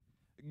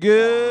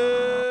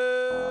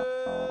Good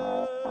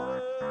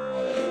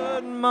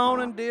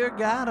morning, dear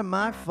God. Am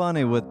I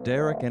funny with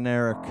Derek and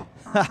Eric?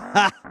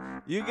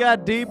 You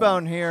got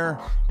D-Bone here.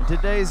 And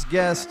today's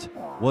guest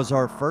was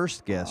our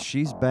first guest.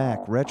 She's back,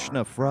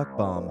 Rachna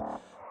Fruchbom.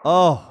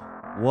 Oh,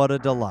 what a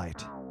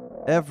delight.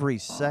 Every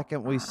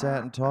second we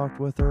sat and talked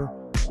with her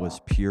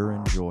was pure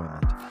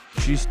enjoyment.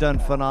 She's done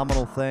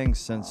phenomenal things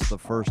since the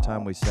first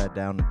time we sat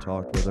down and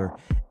talked with her,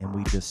 and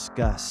we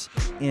discuss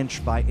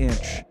inch by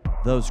inch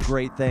those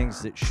great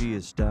things that she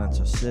has done.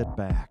 So sit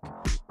back,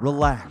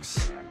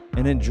 relax,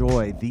 and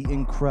enjoy the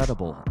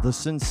incredible, the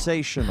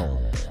sensational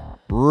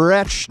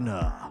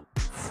Rachna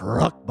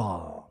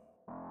Fruchbom.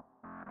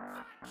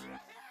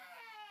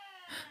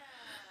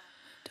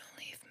 Don't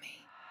leave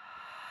me.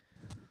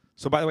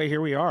 So, by the way,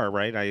 here we are,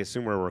 right? I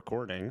assume we're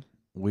recording.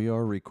 We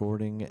are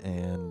recording,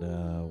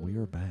 and we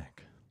are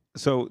back.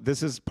 So,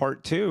 this is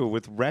part 2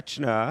 with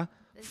Rachna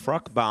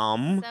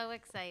Fruchbom, So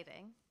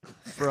exciting.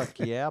 Fruck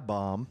yeah,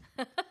 bomb.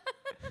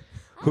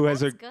 who has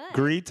that's good.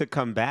 agreed to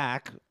come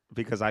back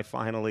because I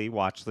finally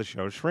watched the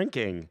show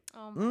Shrinking.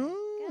 Oh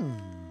my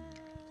God.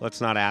 Let's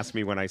not ask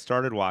me when I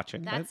started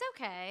watching That's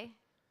it. okay.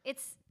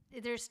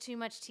 There's too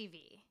much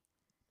TV.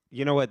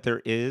 You know what?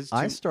 There is.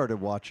 I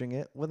started watching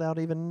it without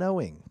even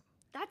knowing.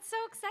 That's so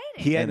exciting.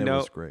 He had And it no.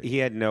 was great. He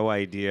had no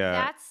idea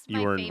That's you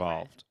my were favorite.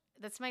 involved.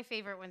 That's my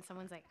favorite when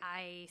someone's like,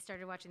 I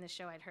started watching the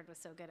show I'd heard was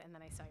so good, and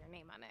then I saw your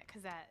name on it.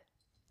 Because that,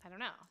 I don't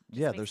know. just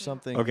Yeah, makes there's me-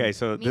 something. Okay,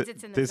 so Means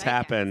it's in the this zeitgeist.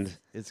 happened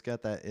It's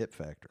got that it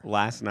factor.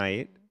 last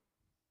night,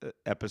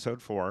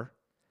 episode 4.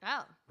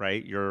 Oh,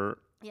 Right, you're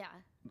yeah,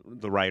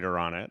 the writer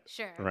on it.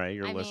 sure. Right,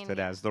 you're I mean, listed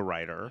yeah. as the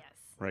writer. Yes.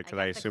 Right, I because got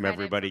I the assume credit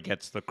everybody for-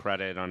 gets the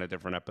credit on a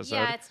different episode.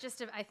 Yeah, it's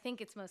just, I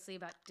think it's mostly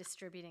about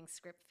distributing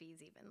script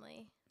fees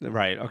evenly.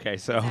 Right. Okay.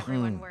 So 'Cause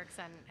everyone works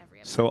on every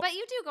episode. So- but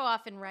you do go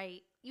off and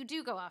write. You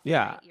do go off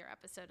Yeah. and write your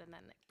episode and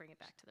then bring it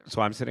back to the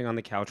so I'm sitting on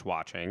the couch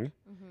watching.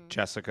 Mm-hmm.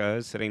 Jessica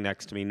is sitting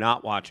next to me,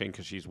 not watching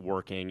because she's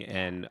working,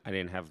 and I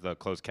didn't have the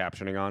closed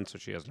captioning on, so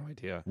she has no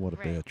idea What a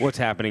Right. bitch. what's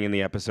happening in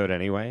the episode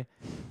anyway.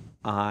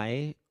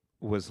 I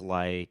was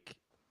like,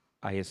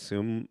 I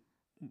assume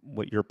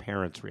what your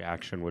parents'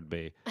 reaction would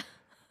be.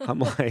 I'm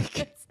like,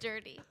 It's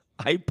dirty.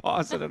 I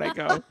pause it and I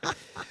go,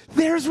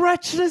 "There's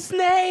Rachna's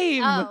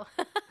name." Oh,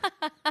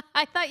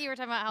 I thought you were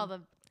talking about how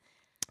the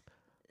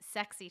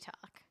sexy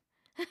talk.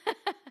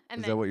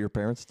 and Is that what your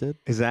parents did?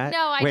 Is that?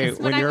 No, I Wait,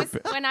 just when you're.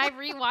 when I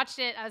rewatched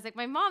it, I was like,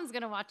 my mom's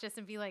gonna watch this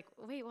and be like,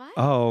 wait, what?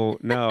 Oh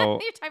no.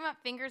 You're talking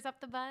about fingers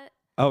up the butt.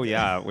 Oh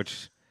yeah,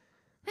 which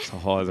is a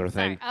whole other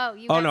Sorry. thing. Oh,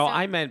 you. Oh got no, so-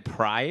 I meant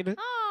Pride.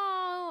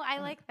 Oh, I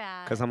like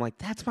that. Because I'm like,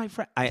 that's my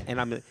friend.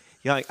 I'm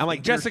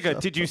like, Jessica,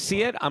 did you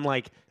see it? I'm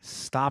like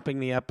stopping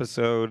the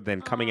episode,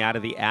 then coming out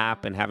of the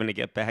app and having to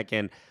get back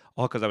in,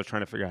 all because I was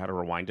trying to figure out how to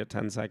rewind it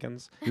 10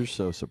 seconds. You're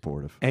so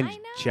supportive. And I know.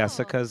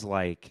 Jessica's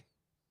like,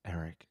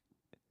 Eric,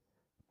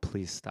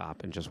 please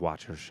stop and just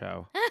watch her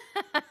show.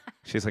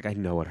 She's like, I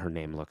know what her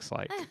name looks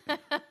like.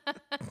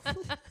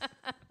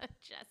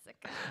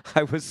 Jessica.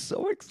 I was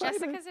so excited.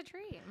 Jessica's a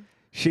dream.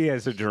 She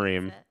is a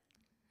dream.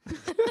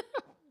 That's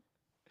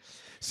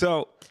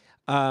So,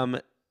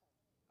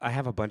 I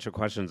have a bunch of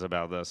questions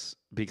about this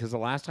because the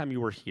last time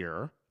you were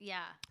here,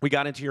 Yeah. we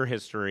got into your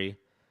history,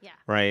 Yeah.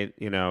 right?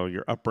 You know,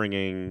 your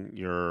upbringing,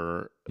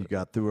 your You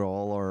got through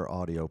all our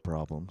audio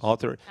problems. all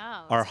through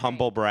Oh, our that's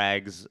humble great.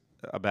 brags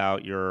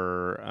about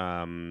your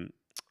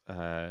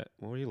what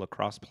were you,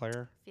 lacrosse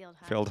player?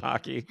 Field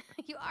hockey.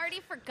 You already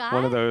forgot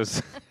One of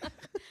those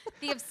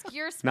the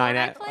obscure sport 9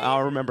 I out. played?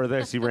 I'll remember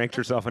this. You ranked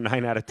yourself a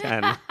 9 out of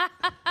 10.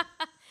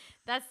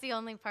 That's the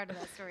only part of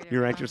that story. to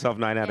You ranked remember. yourself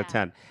 9 out of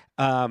Yeah.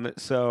 10.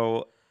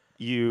 So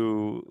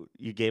you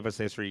gave us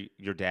the history,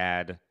 your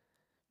dad,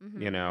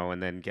 Mhm. you know,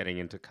 and then getting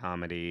into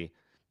comedy,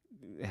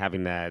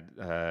 having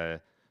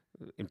that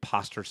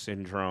imposter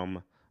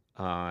syndrome,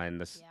 and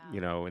this, Yeah.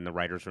 you know, in the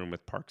writer's room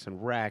with Parks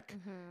and Rec.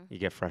 Mhm. You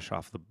get fresh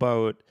off the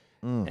boat,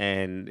 Mm.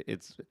 and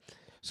it's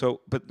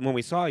so. But when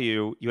we saw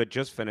you, you had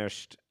just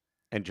finished,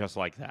 and just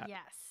like that,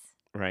 Yes.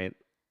 right?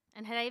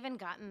 And had I even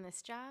gotten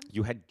this job?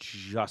 You had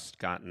just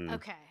gotten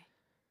Okay.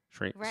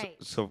 shrink.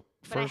 Right. So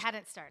But I first,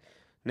 hadn't started.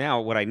 now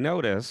what I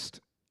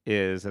noticed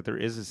is that there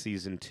is a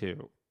season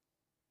 2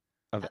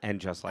 of And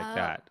Just Like Oh,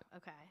 That.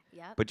 Okay.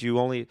 Yep. But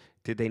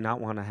did they not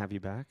want to have you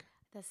back?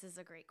 This is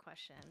a great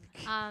question.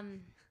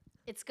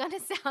 It's going to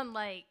sound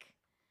like,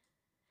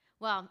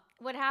 well,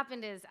 what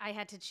happened is I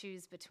had to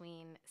choose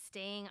between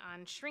staying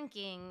on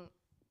Shrinking,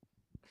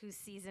 whose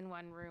season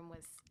 1 room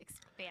was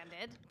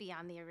expanded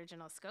beyond the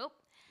original scope,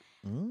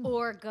 Mm.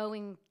 or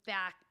going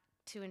back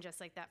to And Just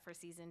Like That for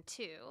season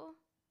 2.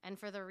 And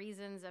for the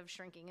reasons of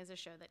Shrinking is a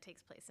show that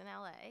takes place in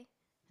LA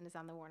and is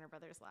on the Warner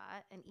Brothers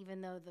lot. And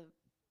even though the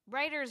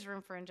writer's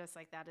room for And Just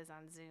Like That is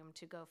on Zoom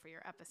to go for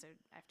your episode,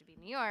 I have to be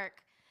in New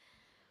York.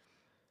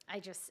 I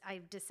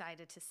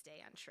decided to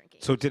stay on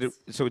Shrinking. So did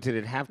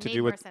it have to Made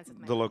do more with sense with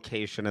my the mind.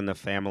 location and the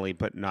family,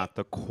 but not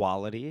the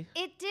quality?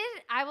 It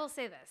did. I will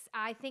say this.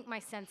 I think my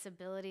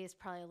sensibility is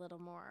probably a little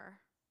more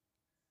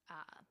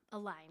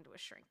aligned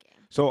with Shrinking.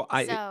 So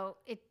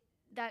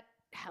That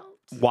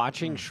helped.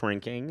 watching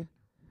Shrinking,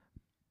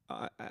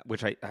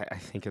 which I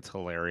think it's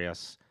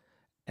hilarious,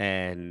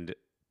 and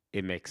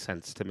it makes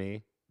sense to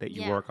me that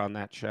you work on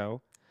that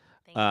show.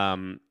 Thank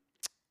you.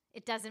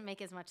 It doesn't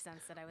make as much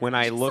sense that I was. When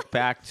I look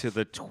back to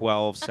the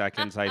 12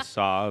 seconds I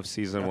saw of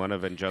season 1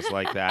 of And Just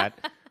Like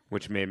That,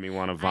 which made me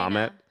want to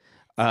vomit,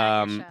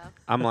 I'm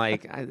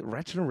like,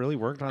 Rachna really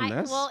worked on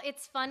this? Well,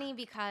 it's funny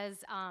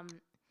because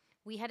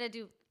we had to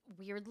do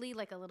weirdly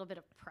like a little bit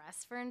of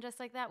press for And Just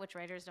Like That, which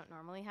writers don't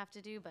normally have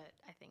to do, but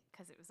I think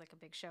because it was like a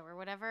big show or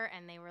whatever,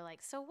 and they were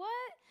like, so what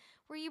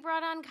were you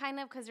brought on kind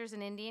of because there's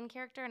an Indian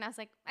character? And I was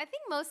like, I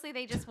think mostly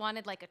they just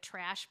wanted like a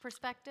trash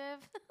perspective.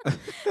 That's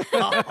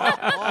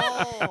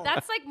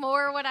like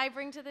more what I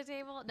bring to the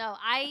table. No,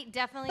 I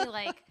definitely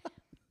like,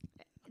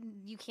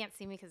 you can't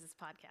see me because it's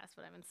podcast,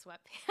 but I'm in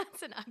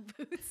sweatpants and Ugg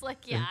boots.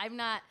 Like, yeah, I'm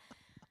not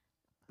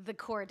the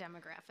core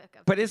demographic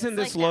of. But isn't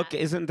this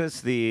isn't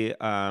this the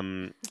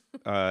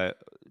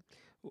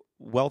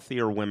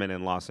wealthier women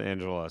in Los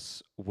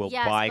Angeles will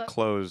buy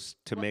clothes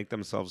to make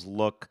themselves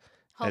look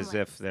homeless, as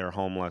if they're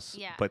homeless,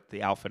 but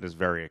the outfit is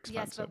very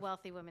expensive. Yes, but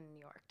wealthy women in New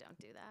York don't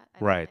do that.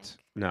 Right.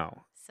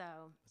 No.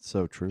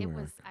 So true. It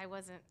was. I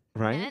wasn't.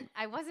 Right.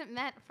 I wasn't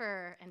meant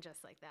for And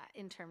Just Like That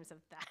in terms of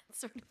that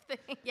sort of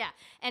thing. Yeah.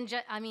 And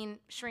I mean,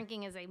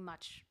 Shrinking is a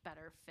much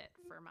better fit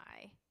for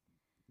my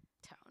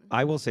tone.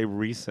 I will say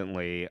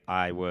recently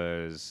it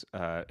was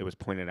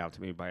pointed out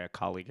to me by a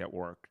colleague at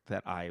work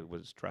that I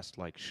was dressed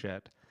like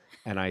shit.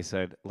 And I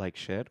said, like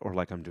shit or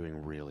like I'm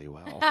doing really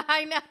well?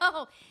 I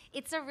know.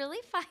 It's a really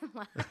fine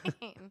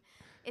line.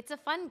 It's a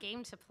fun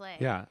game to play.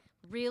 Yeah.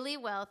 Really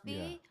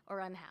wealthy or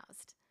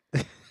unhoused.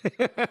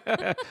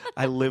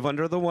 I live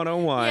under the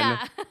 101.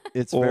 Yeah.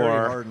 It's very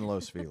hard in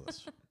Los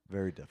Feliz.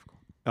 Very difficult.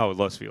 Oh,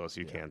 Los Feliz,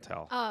 you can't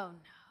tell. Oh,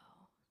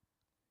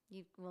 no.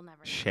 You will never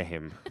know.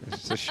 Shame. It's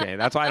just a shame.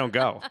 That's why I don't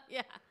go.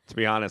 Yeah. To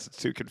be honest, it's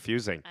too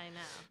confusing. I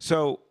know.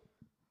 So,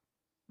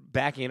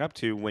 backing it up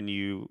to when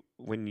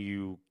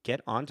you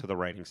get onto the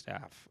writing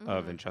staff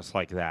of And Just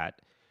Like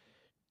That,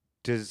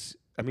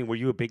 were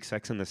you a big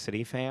Sex and the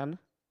City fan?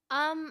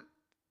 I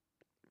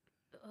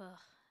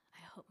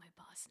hope my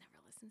boss never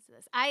listens to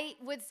this. I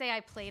would say I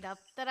played up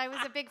that I was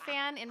a big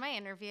fan in my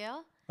interview.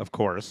 Of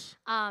course.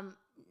 No,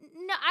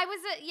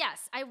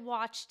 I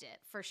watched it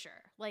for sure.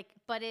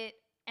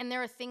 And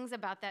there are things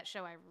about that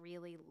show I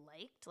really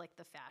liked, like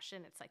the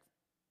fashion. It's like,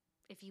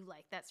 if you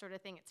like that sort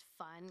of thing, it's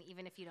fun,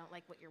 even if you don't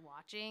like what you're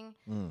watching.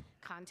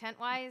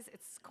 Content-wise,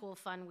 it's cool,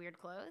 fun, weird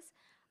clothes.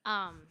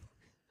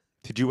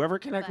 Did you ever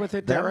connect with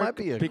it, Derek? That might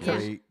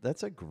be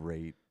that's a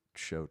great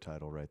show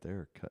title right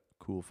there.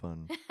 Cool,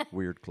 fun,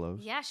 weird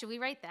clothes. Yeah, should we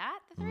write that,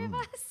 the three of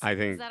us? I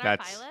think Is that our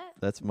pilot?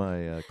 That's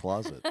my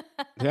closet.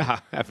 Yeah.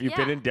 Have you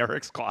been in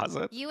Derek's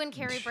closet? You and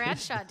Carrie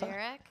Bradshaw,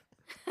 Derek.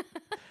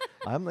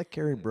 I'm the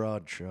Carrie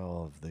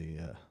Bradshaw of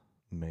the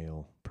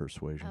male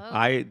persuasion.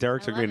 Oh,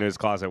 Derek took me into his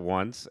closet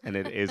once, and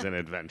it is an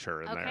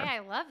adventure in there. Okay, I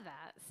love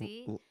that.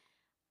 See?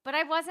 But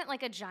I wasn't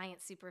like a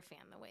giant super fan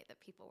the way that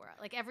people were.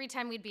 Like every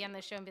time we'd be on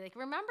the show and be like,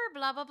 remember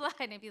blah, blah, blah.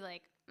 And I'd be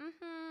like,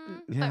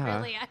 Yeah. But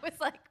really, I was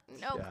like,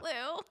 no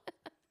clue.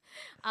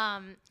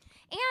 And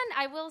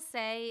I will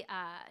say,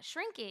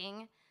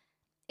 Shrinking,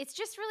 it's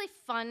just really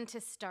fun to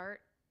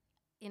start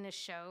in a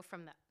show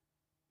from the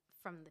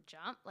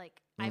jump.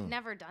 Like I've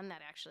never done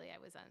that actually.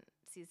 I was on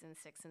season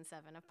 6 and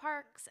 7 of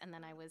Parks, and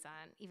then I was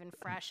on even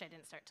Fresh. I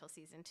didn't start till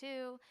season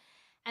 2.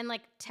 And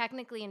like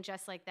technically And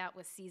Just Like That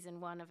was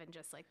season 1 of And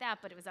Just Like That,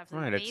 but it was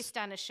obviously based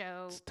on a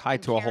show. It's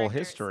tied to a whole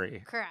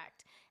history.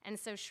 Correct. And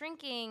so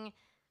Shrinking,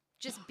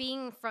 just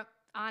being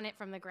on it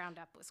from the ground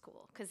up was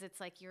cool because it's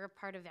like you're a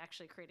part of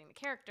actually creating the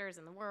characters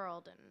and the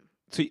world. And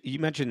so you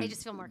mentioned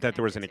that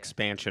there was an to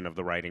expansion of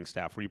the writing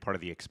staff. Were you part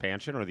of the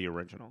expansion or the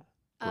original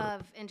group?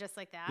 Of And Just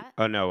Like That?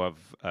 Oh no, of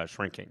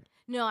Shrinking.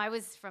 No, I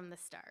was from the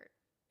start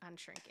on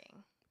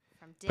Shrinking.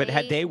 From day But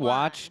had they one.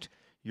 watched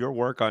your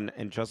work on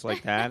And Just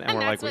Like That and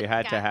we're like, we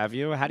had to have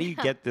you? How do you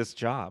get this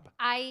job?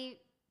 I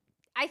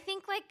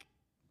think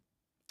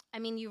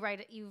you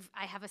write it.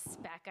 I have a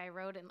spec I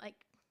wrote in like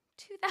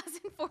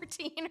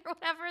 2014 or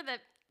whatever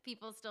that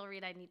people still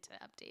read. I need to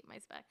update my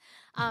spec.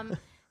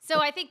 So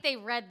I think they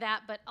read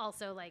that, but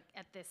also like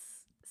at this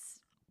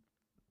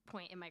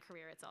point in my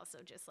career, it's also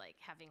just like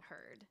having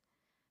heard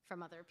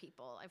from other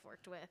people I've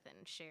worked with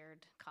and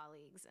shared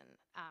colleagues,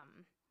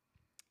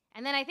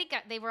 and then I think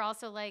they were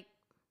also like,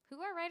 who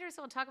are writers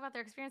who will talk about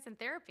their experience in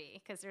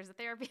therapy? Because there's a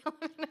therapy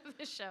element of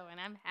the show, and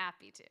I'm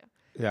happy to.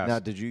 Yeah. Now,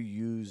 did you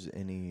use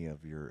any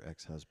of your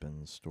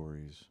ex-husband's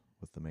stories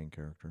with the main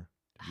character?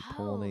 Did you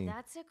pull any?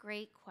 That's a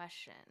great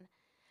question.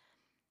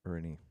 Or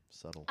any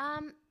subtle?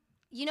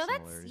 You're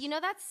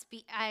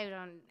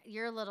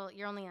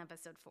only on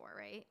episode 4,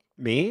 right?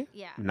 Me?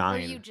 Yeah. 9. Or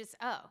you just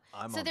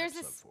so there's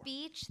a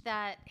speech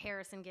that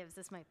Harrison gives.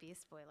 This might be a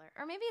spoiler,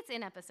 or maybe it's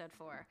in episode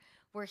 4,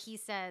 where he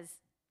says,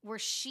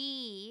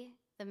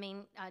 the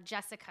main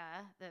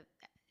Jessica,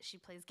 she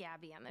plays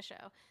Gabby on the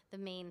show, the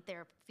main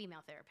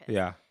female therapist.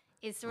 Yeah.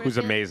 Who's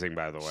amazing,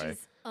 by the way.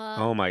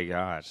 Oh my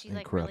gosh. She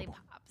like really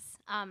pops.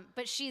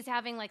 But she's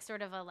having like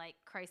sort of a like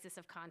crisis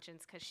of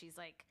conscience because she's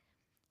like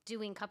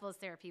doing couples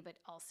therapy, but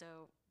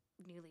also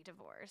newly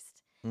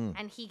divorced.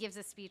 And he gives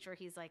a speech where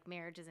he's like,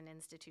 marriage is an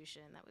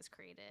institution that was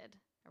created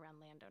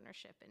around land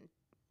ownership and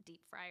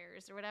deep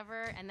fryers or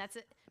whatever. And that's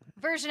a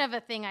version of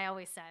a thing I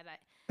always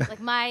said. Like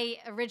my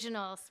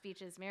original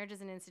speech is, marriage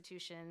is an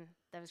institution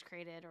that was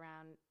created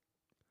around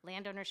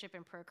land ownership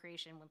and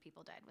procreation when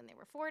people died when they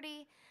were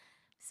 40.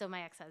 So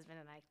my ex-husband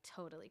and I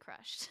totally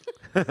crushed.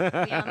 We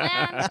own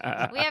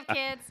land. We have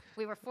kids.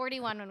 We were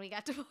 41 when we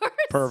got divorced.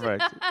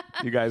 Perfect.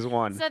 You guys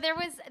won. So there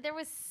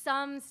was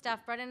some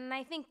stuff brought in, and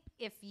I think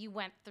if you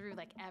went through,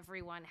 like,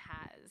 everyone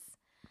has,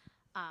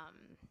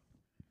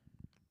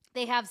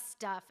 they have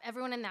stuff.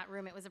 Everyone in that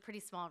room, it was a pretty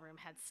small room,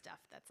 had stuff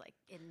that's, like,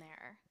 in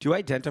there. Do you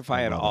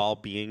identify at all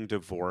being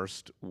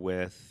divorced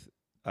with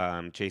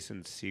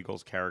Jason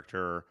Segel's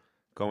character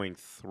going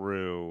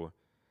through,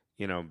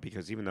 you know,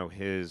 because even though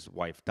his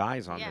wife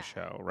dies on the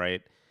show,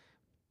 right?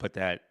 But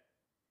that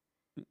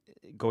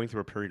going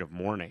through a period of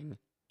mourning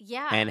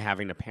and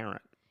having to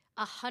parent.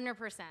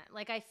 100%.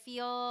 Like, I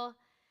feel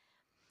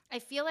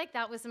like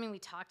that was something we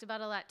talked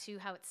about a lot, too,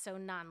 how it's so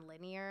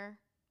nonlinear.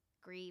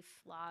 Grief,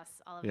 loss,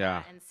 all of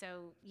that. And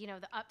so, you know,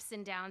 the ups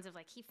and downs of,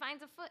 like, he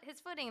finds his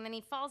footing, and then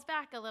he falls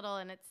back a little,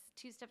 and it's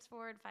 2 steps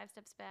forward, 5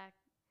 steps back,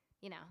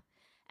 you know.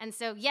 And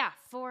so, yeah,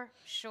 for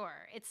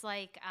sure. It's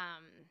like,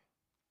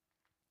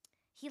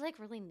 he, like,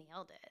 really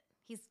nailed it.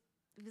 He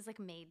was, like,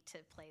 made to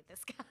play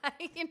this guy,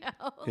 you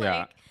know? Yeah.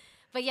 Like,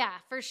 but, yeah,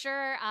 for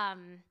sure,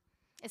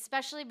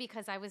 especially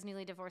because I was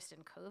newly divorced in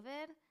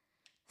COVID.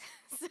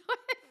 So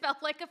it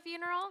felt like a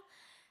funeral,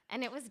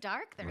 and it was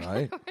dark. There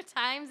were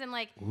times, and,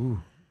 like,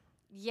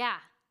 yeah,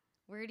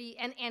 where do you,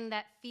 and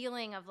that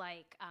feeling of,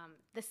 like,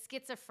 the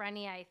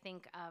schizophrenia, I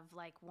think, of,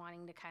 like,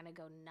 wanting to kind of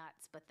go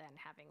nuts, but then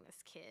having this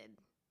kid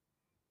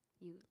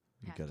you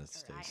got to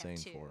stay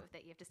sane for.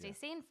 That you have to stay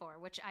sane for,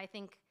 which I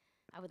think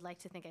I would like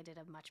to think I did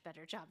a much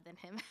better job than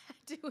him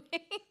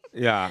doing.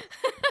 Yeah.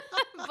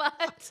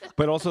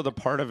 But also the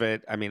part of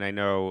it, I mean, I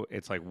know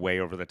it's like way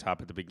over the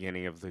top at the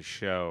beginning of the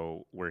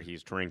show where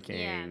he's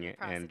drinking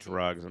and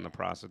drugs and the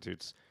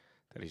prostitutes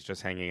that he's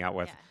just hanging out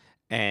with.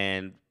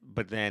 Yeah.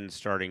 But then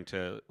starting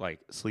to, like,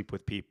 sleep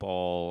with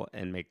people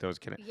and make those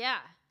connections. Yeah.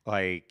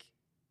 Like,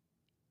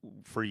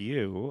 for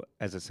you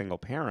as a single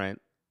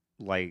parent,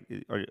 like,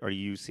 are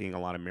you seeing a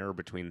lot of mirror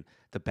between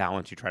the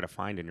balance you try to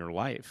find in your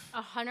life?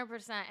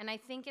 100%. And I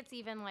think it's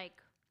even, like,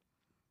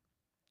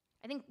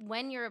 I think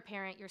when you're a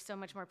parent, you're so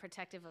much more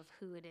protective of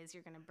who it is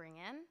you're going to bring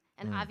in.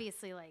 And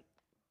obviously, like,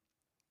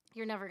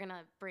 you're never going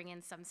to bring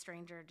in some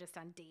stranger just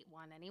on date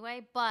one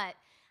anyway. But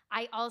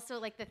I also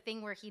like the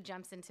thing where he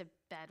jumps into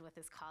bed with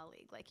his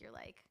colleague. Like, you're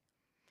like,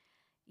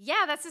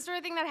 yeah, that's the sort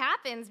of thing that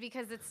happens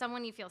because it's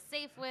someone you feel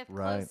safe with,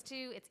 close to.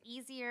 It's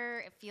easier.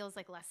 It feels,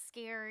 like, less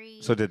scary.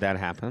 So did that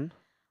happen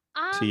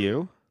to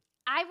you?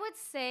 I would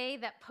say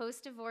that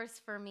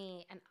post-divorce for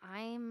me, and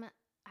I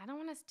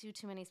don't want to do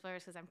too many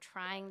spoilers because I'm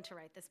trying to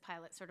write this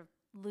pilot sort of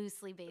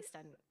loosely based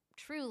on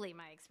truly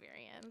my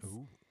experience.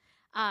 Ooh.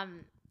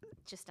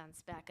 Just on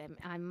spec.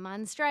 I'm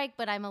on strike,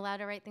 but I'm allowed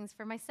to write things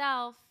for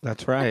myself.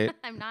 That's right.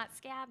 I'm not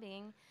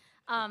scabbing.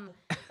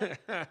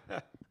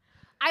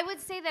 I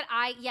would say that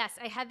I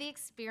had the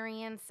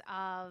experience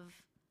of,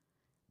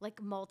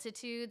 like,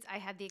 multitudes. I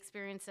had the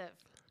experience of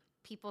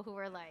people who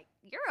were like,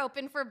 you're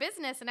open for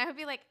business. And I would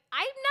be like, I'm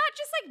not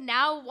just, like,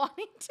 now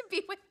wanting to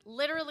be with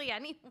literally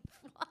anyone.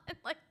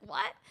 Like,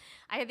 what?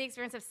 I had the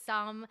experience of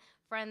some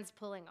friends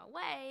pulling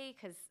away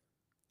because,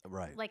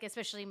 like,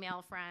 especially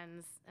male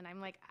friends. And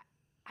I'm like,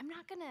 I'm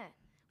not going to.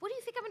 What do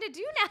you think I'm going to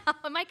do now?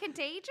 Am I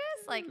contagious?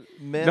 Like,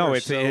 men are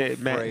so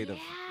afraid of,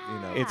 you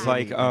know. It's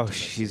like, oh,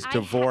 she's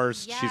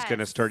divorced. She's going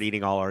to start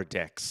eating all our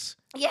dicks.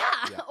 Yeah.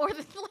 Or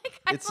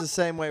it's the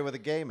same way with a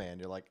gay man.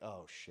 You're like,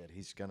 oh shit,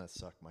 he's gonna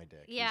suck my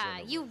dick. Yeah,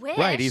 you wish.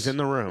 Right, he's in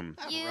the room.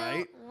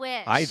 You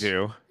wish. I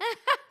do.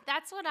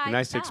 That's what I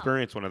nice felt. to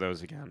experience one of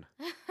those again.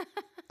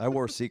 I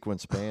wore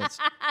sequence pants.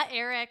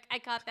 Eric, I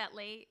caught that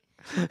late.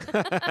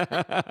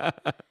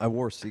 I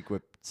wore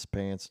sequence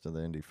pants to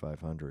the Indy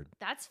 500.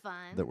 That's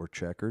fun. That were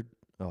checkered.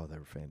 Oh, they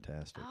were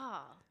fantastic.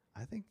 Oh.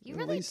 I think you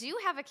really do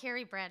have a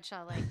Carrie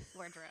Bradshaw like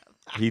wardrobe.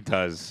 He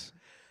does.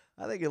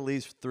 I think at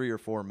least 3 or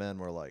 4 men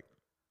were like,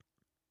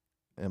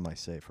 am I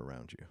safe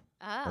around you?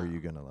 Oh. Are you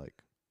going to, like,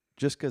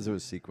 just because it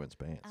was sequence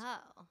pants.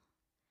 Oh.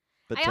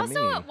 But I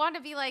also want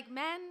to be like,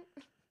 men,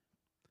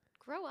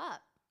 grow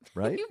up.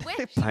 Right? You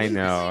wish. I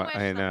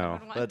know.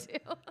 But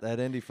that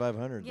Indy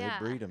 500, they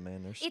breed them,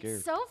 man. They're scared.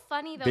 It's so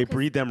funny, though. They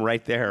breed them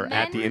right there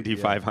at the Indy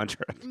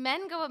 500.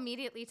 Men go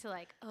immediately to,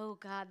 like, oh,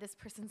 God, this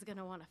person's going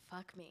to want to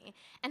fuck me.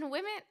 And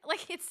women,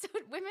 like,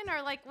 women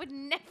are like, would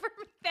never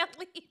make that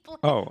leap. Like,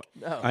 oh,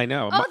 no. I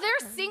know. Oh,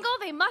 they're single?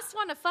 They must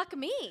want to fuck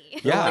me.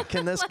 Yeah. Like,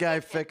 can this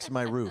guy fix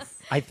my roof?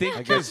 I think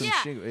because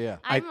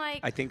I'm like,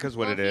 I think because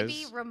what it is.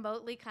 Be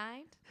remotely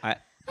kind?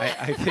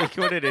 I think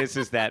what it is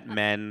that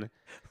men,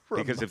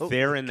 because if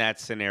they're in that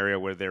scenario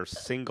where they're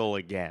single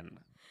again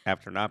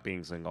after not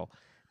being single,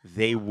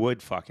 they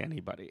would fuck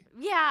anybody.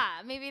 Yeah,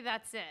 maybe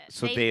that's it.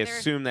 So they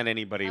assume that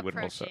anybody would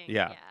also.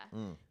 Yeah.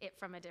 It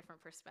from a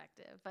different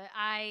perspective. But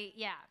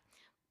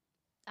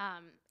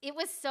it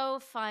was so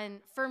fun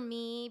for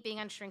me being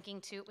on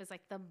Shrinking too. It was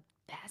like the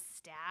best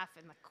staff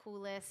and the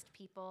coolest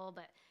people,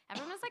 but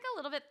everyone was like a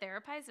little bit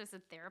therapized. It was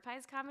a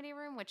therapized comedy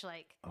room, which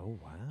like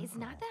is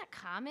not that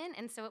common,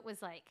 and so it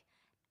was like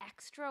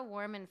extra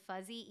warm and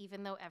fuzzy,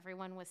 even though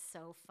everyone was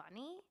so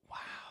funny. Wow.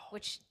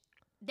 Which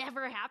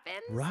never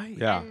happens. Right.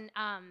 Yeah. And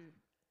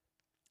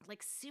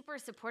like super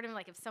supportive.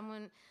 Like if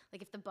someone,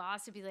 like if the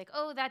boss would be like,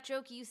 "Oh, that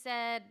joke you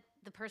said,"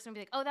 the person would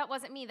be like, "Oh, that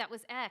wasn't me. That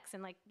was X."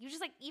 And like you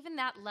just like even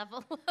that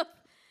level of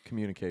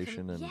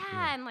Communication and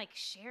and like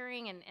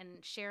sharing and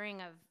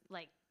sharing of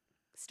like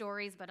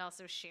stories, but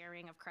also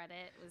sharing of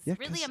credit was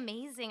really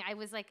amazing. I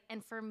was like,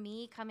 and for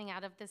me coming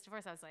out of this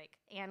divorce, I was like,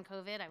 and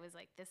COVID, I was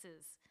like, this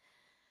is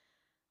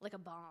like a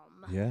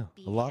bomb. Yeah.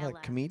 A lot of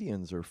BLM.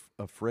 comedians are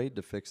afraid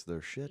to fix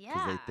their shit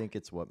because they think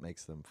it's what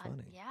makes them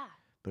funny. Yeah.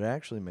 But it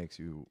actually makes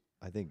you,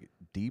 I think,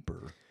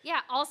 deeper. Yeah.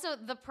 Also,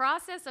 the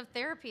process of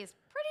therapy is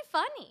pretty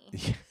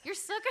funny. You're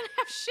still going to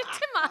have shit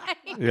to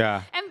mind.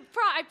 Yeah. And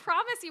I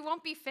promise you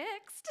won't be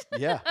fixed.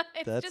 Yeah.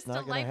 It's that's just not a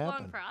gonna lifelong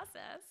happen.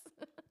 process.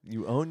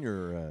 You own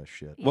your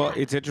shit. Well,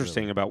 Yeah. it's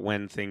interesting about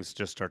when things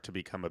just start to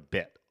become a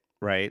bit,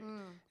 right?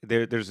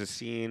 There's a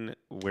scene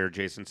where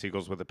Jason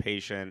Segel's with a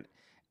patient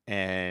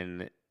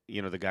and,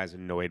 you know, the guy's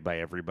annoyed by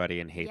everybody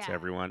and hates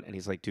everyone. And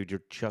he's like, dude,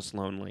 you're just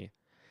lonely.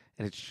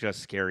 And it's just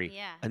scary.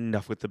 Yeah.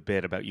 Enough with the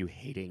bit about you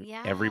hating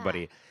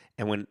everybody.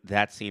 And when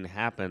that scene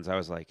happens, I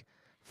was like,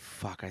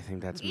 fuck, I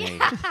think that's me.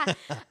 I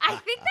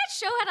think that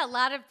show had a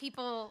lot of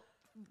people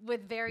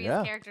with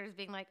various characters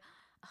being like,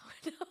 oh,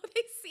 no,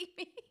 they see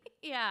me.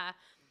 Yeah.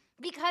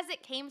 Because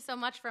it came so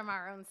much from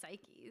our own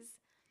psyches.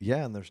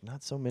 Yeah, and there's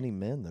not so many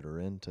men that are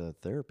into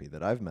therapy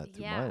that I've met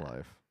through my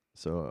life.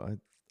 So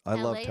I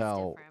LA loved is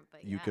how different,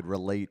 but you could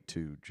relate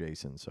to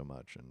Jason so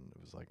much, and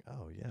it was like,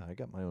 oh yeah, I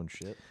got my own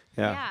shit.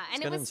 Yeah. It's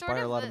And it gonna was inspire sort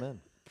a of lot of the men.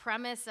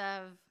 premise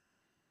of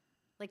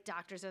like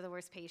doctors are the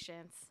worst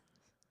patients.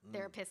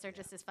 Therapists are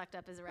just as fucked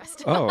up as the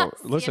rest of Oh, us.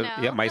 listen, you know?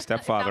 yeah, my If not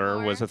stepfather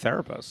was more. a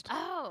therapist.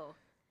 Oh,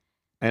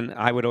 And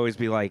I would always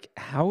be like,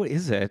 how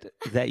is it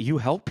that you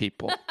help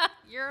people?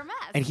 you're a mess.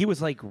 And he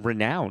was like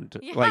renowned.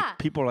 Yeah. Like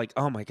people are like,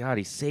 oh my God,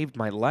 he saved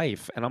my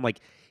life. And I'm like,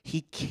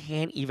 he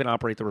can't even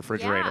operate the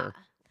refrigerator,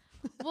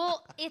 Yeah.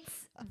 Well,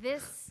 it's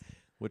this.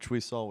 Which we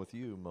saw with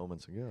you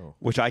moments ago.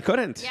 which I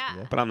couldn't.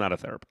 Yeah. But I'm not a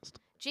therapist.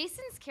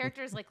 Jason's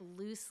character is like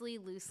loosely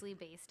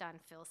based on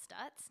Phil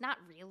Stutz. Not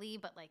really,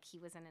 but like he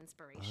was an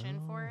inspiration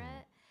for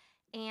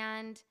it.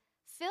 And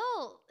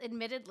Phil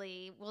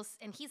admittedly will,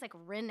 and he's like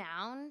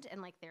renowned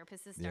and like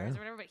therapists and stars or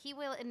whatever, but he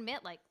will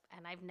admit like,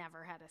 and I've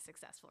never had a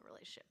successful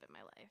relationship in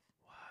my life.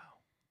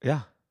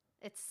 Yeah.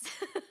 It's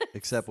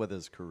Except with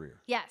his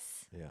career.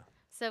 yes. Yeah.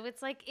 So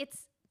it's like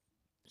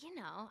you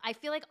know, I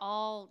feel like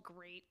all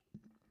great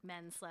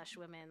men /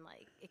 women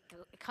like it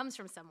comes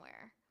from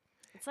somewhere.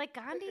 It's like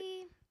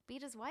Gandhi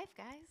beat his wife,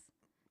 guys.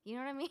 You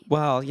know what I mean?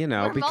 Well, you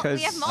know, We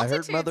because have I heard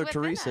multitudes Mother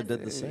within Teresa us.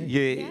 did the same.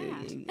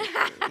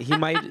 he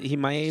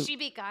might She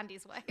beat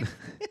Gandhi's wife.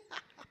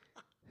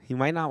 he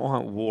might not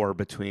want war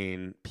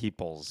between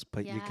peoples,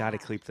 but you got to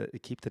Yeah.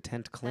 keep the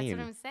tent clean.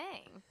 That's what I'm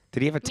saying.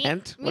 Did he have a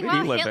tent? What did he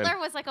Meanwhile, live Hitler in?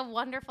 was like a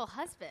wonderful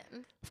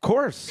husband. Of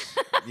course.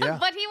 Yeah.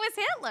 But he was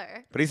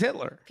Hitler. But he's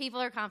Hitler. People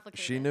are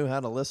complicated. She knew how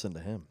to listen to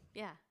him.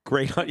 Yeah.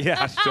 Great.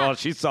 Yeah,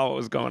 she saw what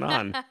was going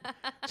on.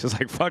 She's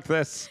like, fuck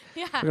this.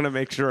 Yeah. I'm going to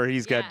make sure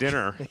he's got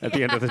dinner at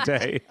the end of the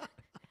day.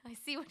 I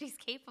see what he's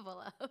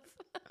capable of.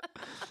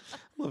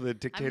 Well, the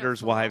dictators'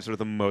 fool. wives are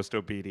the most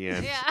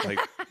obedient. Yeah. Like,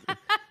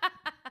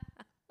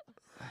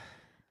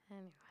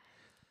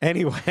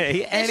 Anyway.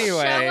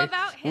 anyway, Show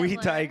about Hitler. we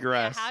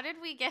digress. Yeah, how did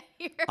we get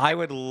here? I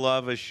would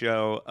love a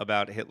show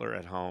about Hitler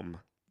at home.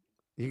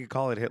 You could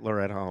call it Hitler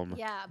at home.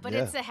 Yeah, but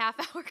Yeah. it's a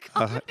half-hour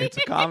comedy. It's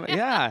a comedy.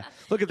 Yeah.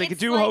 Look, if they could It's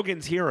do like-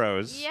 Hogan's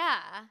Heroes. Yeah.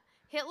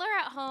 Hitler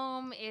at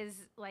home is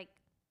like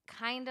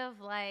kind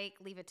of like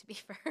Leave It to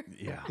Beaver.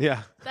 Yeah.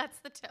 Yeah. That's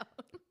the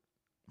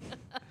tone.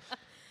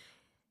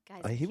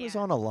 Guys, He was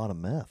can't. on a lot of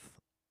meth.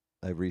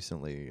 I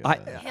recently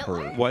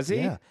Hitler? heard. Was he?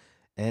 Yeah.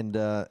 And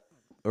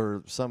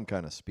or some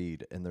kind of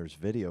speed, and there's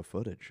video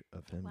footage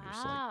of him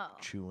just Wow.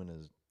 like chewing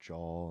his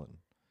jaw and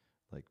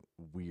like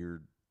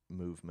weird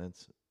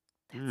movements.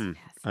 That's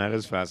That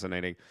is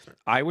fascinating.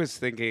 I was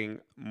thinking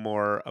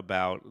more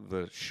about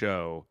the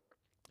show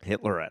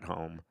Hitler at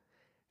Home,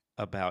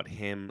 about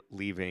him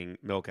leaving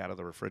milk out of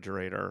the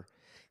refrigerator,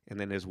 and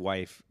then his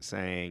wife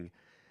saying,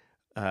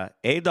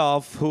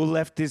 Adolf, who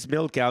left this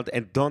milk out?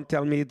 And don't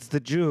tell me it's the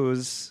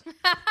Jews.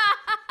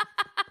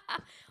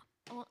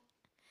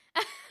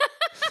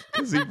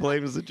 Because he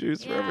blames the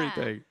Jews for Yeah.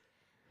 everything.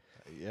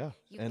 Yeah.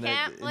 You and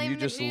can't and blame you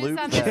the just Jews loop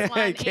on that. this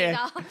one, You can't.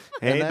 Adolf.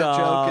 And that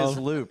joke is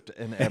looped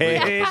in every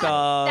Hey, episode.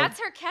 Adolf. That's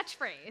her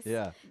catchphrase.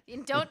 Yeah.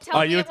 And don't tell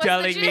Are me you it was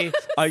telling the me? Jews.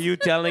 Are you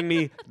telling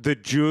me the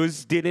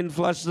Jews didn't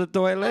flush the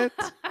toilet?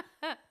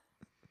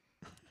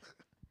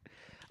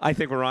 I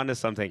think we're onto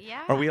something.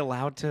 Yeah. Are we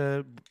allowed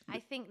to I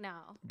think no.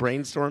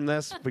 brainstorm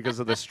this because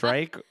of the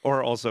strike,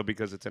 or also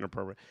because it's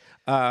inappropriate?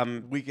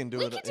 We can do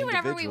We it can do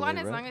whatever we want individually,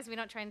 as right? long as we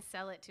don't try and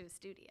sell it to a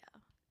studio.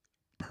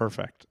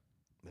 Perfect.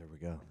 There we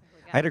go.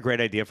 There we I had a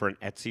great idea for an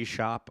Etsy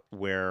shop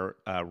where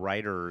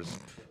writers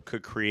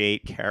could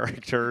create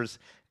characters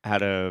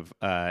out of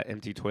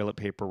empty toilet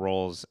paper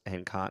rolls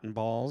and cotton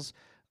balls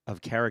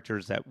of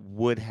characters that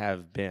would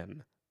have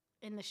been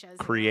in the shows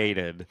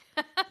created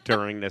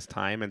during this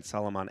time and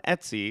sell them on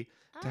Etsy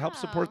to help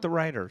support the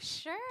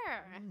writers. Sure.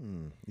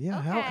 Yeah.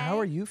 Okay. How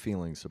are you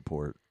feeling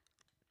support?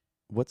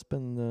 What's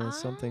been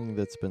something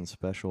that's been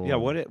special? Yeah,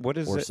 what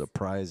is or it?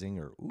 surprising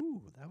or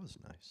ooh, that was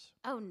nice.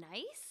 Oh,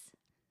 nice.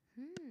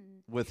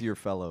 With your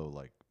fellow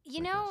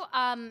You know,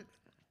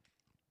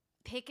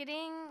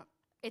 picketing,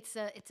 it's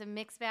a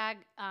mixed bag.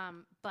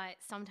 But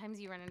sometimes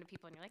you run into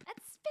people and you're like, that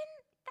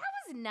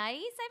was nice.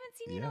 I haven't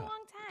seen you in a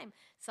long time.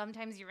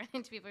 Sometimes you run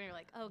into people and you're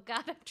like, oh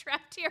God, I'm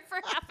trapped here for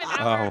half an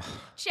hour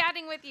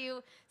chatting with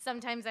you.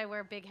 Sometimes I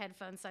wear big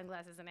headphones,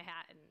 sunglasses, and a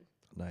hat and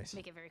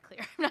make it very clear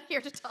I'm not here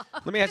to talk.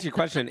 Let me ask you a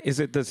question. Is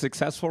it the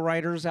successful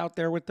writers out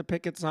there with the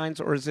picket signs,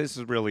 or is this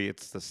really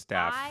it's the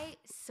staff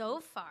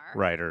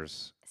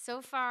writers?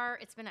 So far,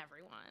 it's been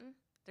everyone.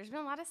 There's been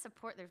a lot of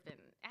support. There's been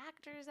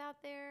actors out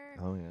there.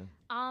 Oh, yeah.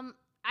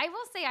 I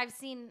will say I've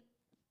seen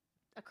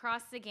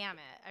across the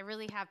gamut. I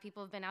really have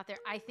people have been out there.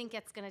 I think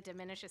it's going to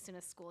diminish as soon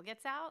as school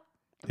gets out.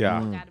 Yeah.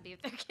 People got to be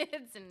with their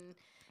kids, and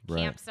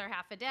camps are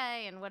half a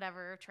day, and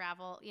whatever,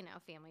 travel,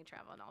 family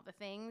travel and all the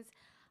things.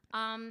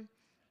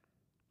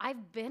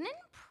 I've been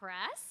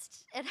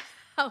impressed at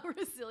how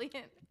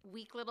resilient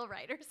weak little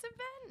writers have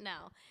been.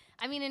 No.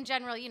 I mean, in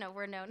general,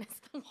 we're known as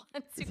the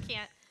ones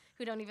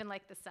who don't even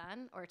like the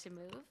sun or to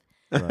move.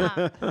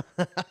 Right.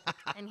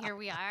 And here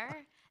we are.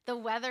 The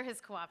weather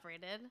has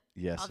cooperated.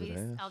 Yes, it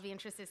has. I'll be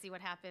interested to see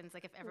what happens,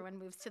 like if everyone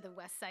moves to the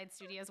West Side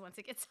studios once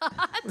it gets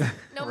hot.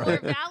 No more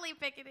valley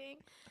picketing.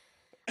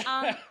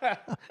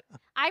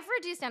 I've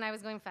reduced down. I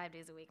was going 5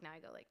 days a week. Now I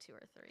go like 2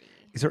 or 3.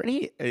 Is there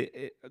any?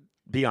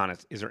 Be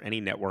honest. Is there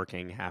any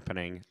networking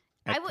happening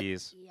at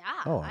these? Yeah,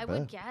 Oh, I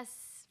would guess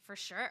for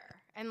sure.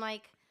 And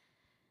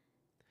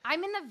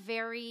I'm in the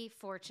very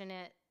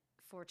fortunate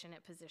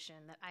position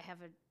that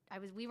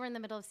we were in the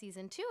middle of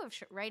season 2 of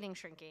writing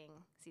Shrinking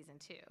season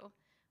 2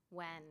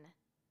 when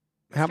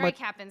the strike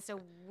happened. So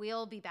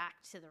we'll be back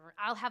to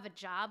I'll have a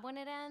job when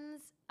it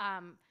ends.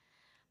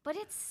 But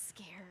it's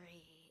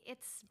scary.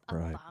 It's a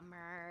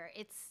bummer.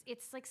 It's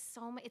like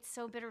it's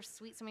so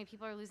bittersweet. So many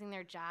people are losing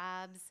their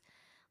jobs.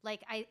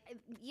 I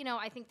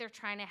think they're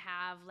trying to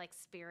have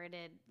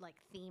spirited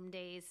theme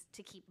days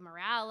to keep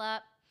morale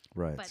up.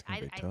 Right. But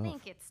I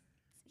think it's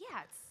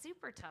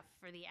super tough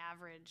for the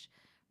average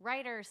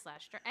writer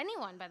 /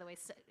 anyone, by the way,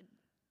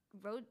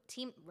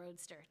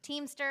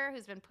 Teamster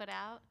who's been put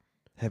out.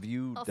 Have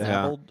you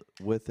dabbled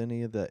with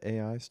any of the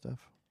AI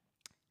stuff?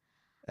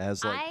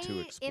 As to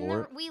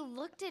explore? We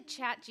looked at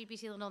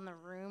ChatGPT a little in the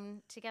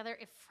room together.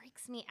 It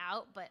freaks me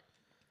out, but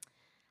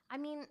I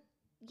mean,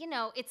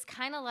 it's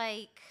kind of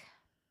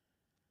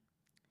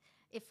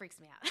it freaks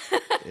me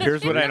out.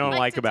 Here's what I don't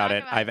like about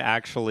it. I've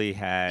actually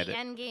had the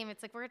end game.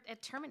 It's like we're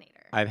at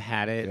Terminator. I've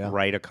had it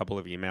write a couple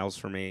of emails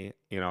for me.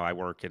 I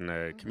work in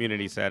a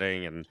community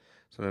setting, and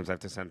sometimes I have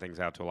to send things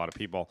out to a lot of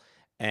people.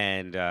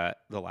 And the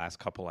last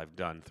couple I've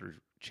done through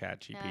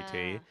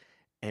ChatGPT.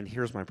 And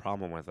here's my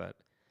problem with it.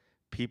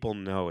 People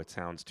know it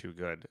sounds too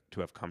good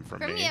to have come from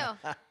me.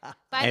 You.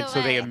 And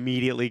so they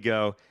immediately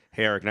go,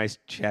 hey, Eric, nice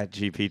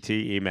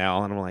ChatGPT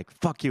email. And I'm like,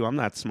 fuck you, I'm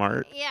not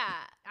smart. Yeah.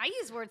 I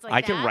use words like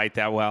I that. can write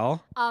that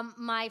well.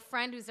 My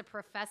friend who's a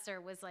professor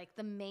was like,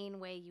 the main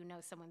way you know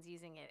someone's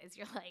using it is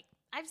you're like,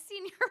 I've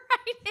seen your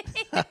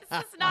writing. This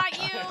is not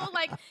you.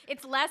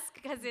 It's less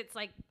because it's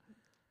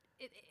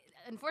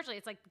unfortunately,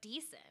 it's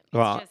decent.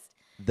 It's just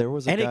there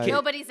was a guy.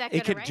 Nobody's that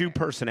good It could do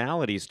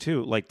personalities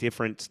too, like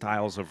different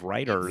styles of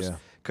writers.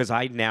 Because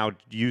I now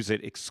use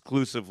it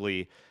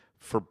exclusively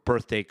for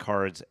birthday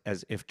cards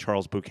as if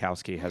Charles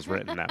Bukowski has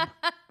written them.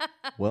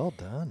 Well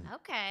done.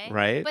 Okay.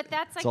 Right? But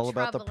that's it's all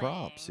about the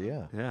props.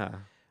 Yeah. Yeah.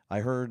 I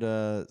heard,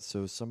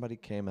 so somebody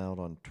came out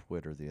on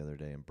Twitter the other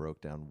day and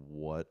broke down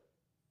what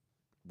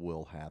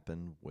will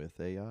happen with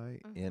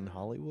AI in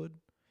Hollywood.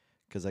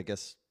 Because I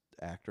guess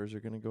actors are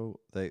going to go,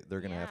 they're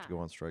going to have to go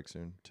on strike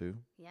soon too.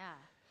 Yeah.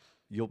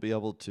 You'll be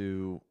able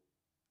to,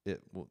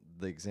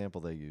 the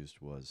example they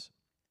used was,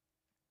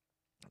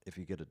 if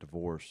you get a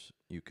divorce,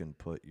 you can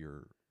put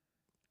your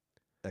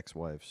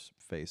ex-wife's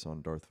face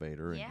on Darth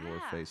Vader and your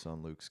face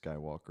on Luke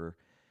Skywalker,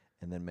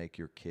 and then make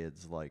your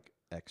kids like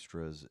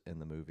extras in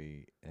the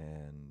movie,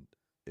 and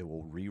it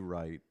will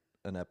rewrite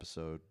an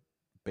episode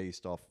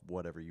based off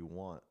whatever you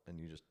want, and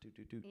you just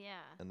do. Yeah.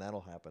 And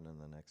that'll happen in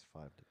the next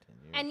 5 to 10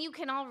 years. And you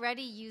can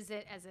already use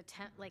it as a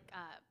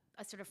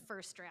sort of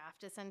first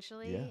draft,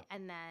 essentially. Yeah.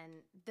 And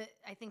then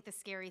I think the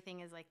scary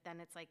thing is then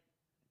it's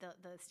the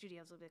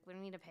studios will be like, we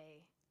don't need to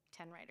pay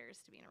 10 writers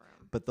to be in a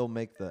room. But they'll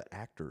make the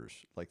actors,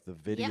 like the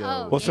video. And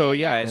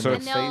their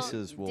they'll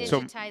faces will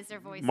digitize their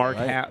voices.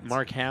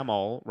 Mark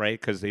Hamill, right?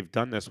 Because they've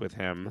done this with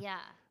him. Yeah.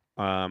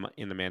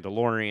 In The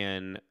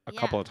Mandalorian a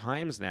couple of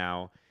times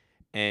now,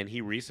 and he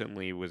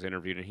recently was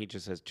interviewed, and he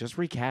just says, just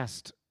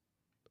recast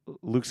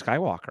Luke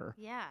Skywalker.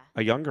 Yeah.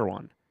 A younger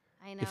one.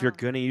 I know. If you're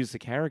gonna use the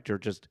character,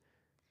 just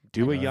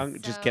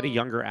just get a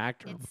younger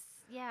actor.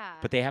 Yeah.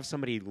 But they have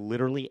somebody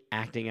literally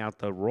acting out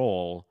the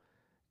role,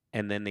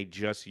 and then they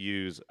just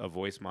use a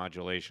voice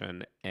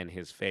modulation and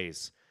his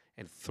face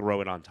and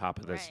throw it on top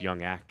of this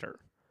young actor.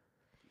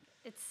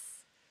 It's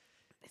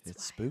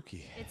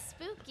spooky. It's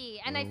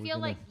spooky. And I feel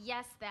like,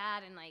 yes,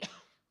 that and like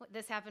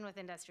this happened with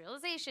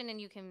industrialization, and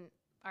you can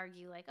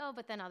argue like, oh,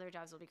 but then other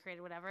jobs will be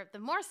created, whatever. The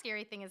more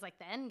scary thing is like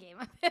the end game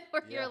of it,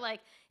 where you're like,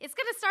 it's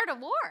going to start a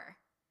war.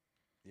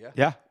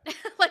 Yeah.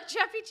 Like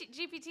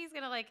GPT is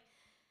going to like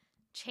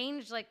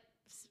change like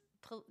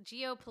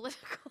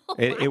geopolitical.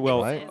 It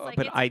will, like,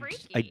 but I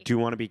do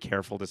want to be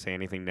careful to say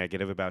anything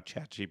negative about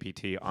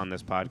ChatGPT on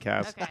this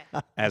podcast. Okay.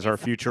 As our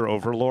future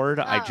overlord,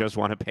 I just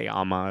want to pay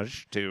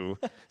homage to.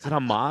 Is it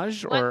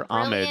homage or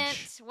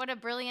homage? What a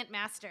brilliant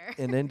master!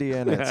 In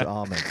Indiana, it's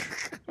homage.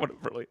 What a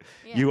brilliant!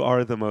 Yeah. You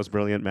are the most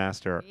brilliant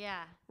master.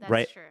 Yeah,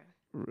 that's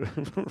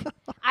true.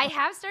 I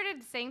have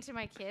started saying to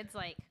my kids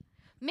like,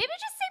 maybe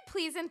just say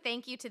please and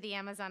thank you to the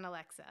Amazon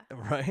Alexa.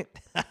 Right.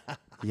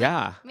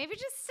 Yeah. Maybe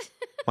just.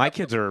 My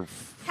kids are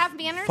have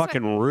manners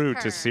fucking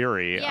rude to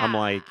Siri. Yeah, I'm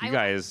like, you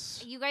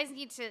guys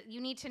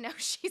need to know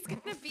she's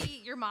gonna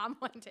be your mom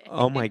one day.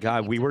 Oh my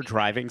God, we were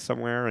driving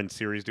somewhere and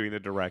Siri's doing the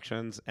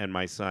directions, and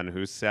my son,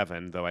 who's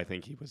 7, though I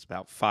think he was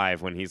about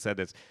 5 when he said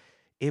this,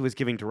 it was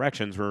giving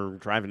directions. We're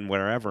driving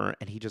wherever,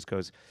 and he just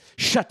goes,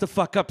 "Shut the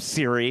fuck up,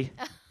 Siri,"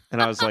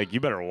 and I was like, "You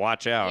better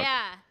watch out."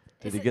 Yeah.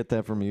 Did he get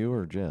that from you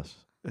or Jess?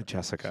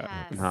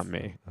 Jessica, not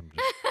me.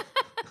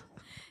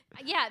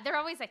 Yeah, they're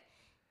always like.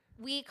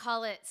 We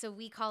call it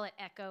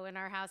Echo in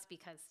our house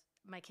because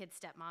my kid's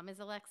stepmom is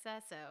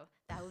Alexa, so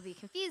that would be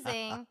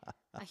confusing.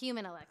 A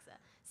human Alexa.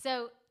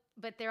 So,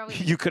 but they're always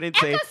you couldn't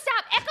Echo say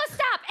stop, Echo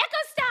stop, Echo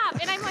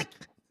stop, and I'm like,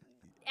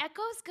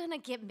 Echo's gonna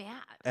get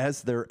mad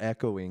as they're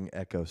echoing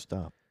Echo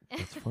stop.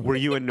 Were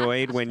you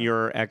annoyed when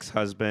your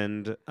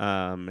ex-husband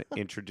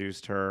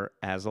introduced her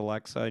as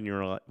Alexa,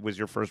 and was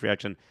your first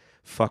reaction,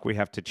 "Fuck, we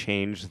have to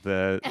change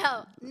the"?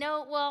 Oh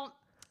no, well.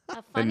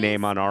 The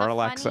name on our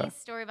Alexa. The funny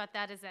story about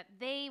that is that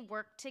they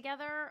worked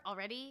together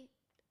already,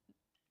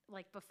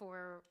 like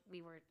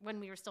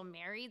when we were still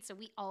married. So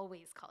we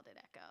always called it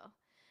Echo,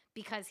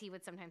 because he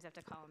would sometimes have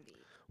to call him B.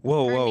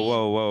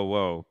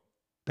 Whoa!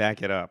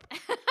 Back it up.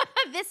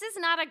 This is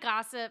not a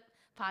gossip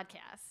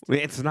podcast.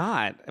 It's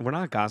not. We're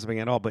not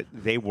gossiping at all. But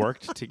they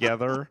worked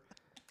together.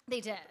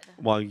 They did.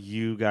 While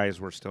you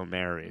guys were still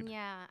married.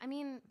 Yeah, I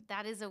mean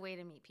that is a way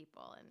to meet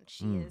people, and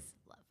she is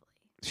lovely.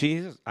 She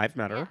is. I've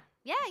met her.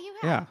 Yeah, you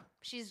have. Yeah.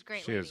 She's a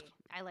great she lady. Is.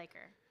 I like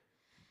her.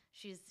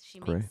 She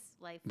great. makes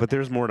life But better.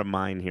 there's more to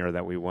mine here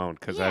that we won't,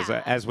 because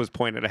as was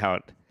pointed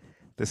out,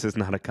 this is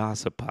not a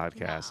gossip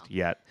podcast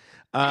yet.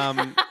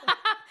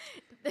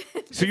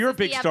 So you're a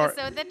big Star.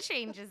 That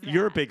changes that.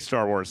 You're a big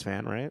Star Wars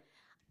fan, right?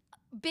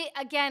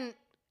 Again,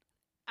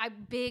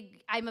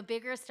 I'm a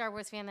bigger Star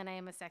Wars fan than I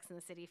am a Sex and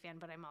the City fan,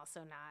 but I'm also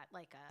not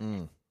like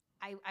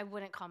I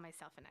wouldn't call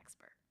myself an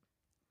expert.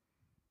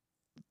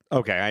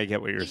 Okay, I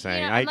get what you're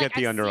saying. I get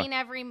the I've seen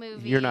every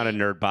movie. You're not a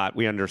nerd bot.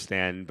 We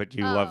understand, but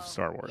you love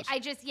Star Wars.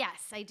 Yes,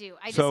 I do.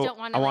 I just don't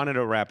want to. I wanted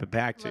to wrap it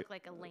back to look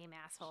like a lame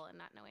asshole and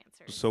not know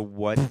answers. So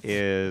what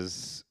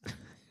is?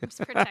 I'm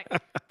just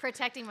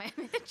protecting my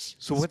image.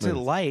 So what's it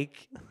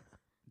like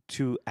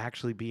to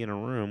actually be in a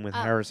room with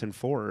Harrison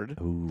Ford?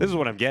 Ooh. This is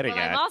what I'm getting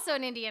at. I'm also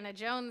an Indiana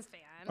Jones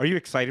fan. Are you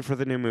excited for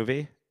the new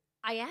movie?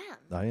 I am.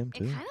 I am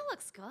too. It kind of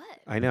looks good.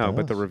 I know,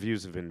 but the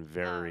reviews have been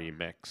very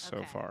mixed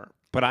so far.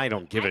 But I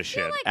don't give a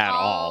shit like at I'll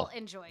all.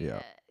 Enjoy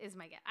it is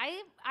my guess.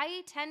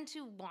 I tend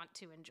to want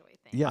to enjoy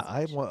things. Yeah,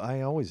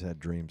 I always had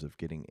dreams of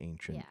getting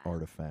ancient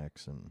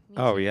artifacts and.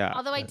 Yeah.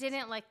 Although I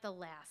didn't like the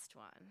last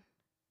one.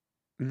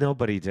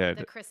 Nobody did.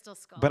 The Crystal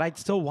Skull. But I'd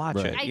still watch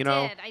it.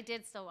 I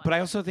did still watch it. But I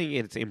also think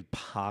it's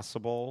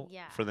impossible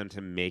for them to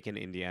make an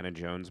Indiana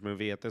Jones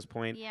movie at this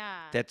point.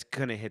 Yeah. That's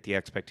going to hit the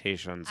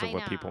expectations of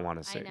what people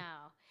want to see. I know.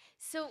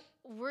 So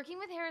working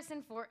with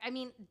Harrison Ford, I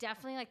mean,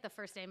 definitely like the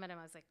first day I met him,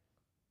 I was like,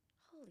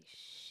 holy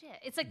shit.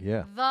 It's like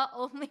the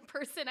only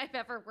person I've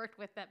ever worked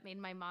with that made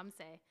my mom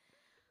say,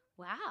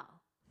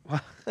 wow.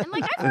 And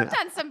like I've worked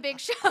on some big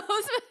shows,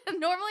 but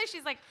normally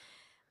she's like,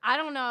 I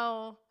don't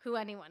know who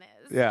anyone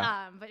is.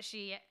 Yeah. But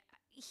he's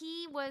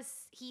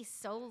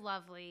so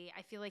lovely.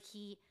 I feel like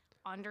he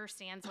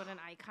understands what an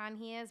icon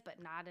he is,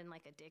 but not in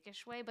like a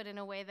dickish way, but in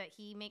a way that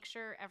he makes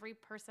sure every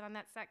person on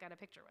that set got a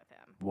picture with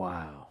him.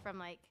 Wow. From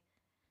like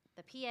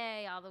the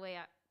PA all the way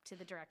up to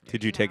the director.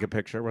 Did you take a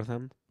picture with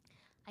him?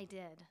 I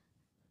did.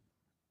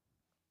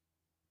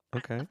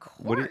 Okay. Of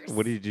course.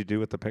 What did you do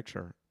with the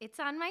picture? It's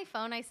on my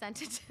phone. I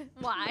sent it to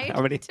wide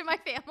to my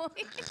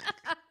family.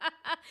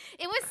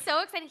 It was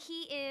so exciting.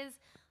 He is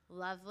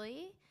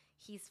lovely.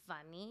 He's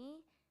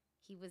funny.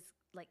 He was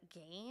like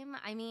game.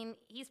 I mean,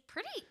 he's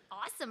pretty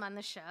awesome on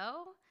the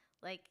show.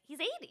 Like he's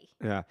 80.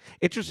 Yeah.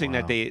 Interesting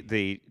that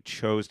they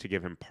chose to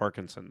give him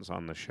Parkinson's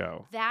on the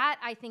show. That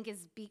I think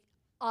is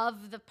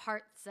of the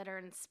parts that are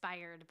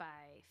inspired by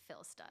Phil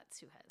Stutz,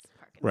 who has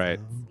Parkinson's.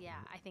 Right. Yeah,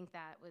 I think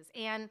that was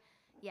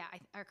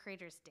our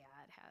creator's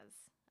dad has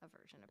a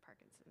version of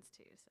Parkinson's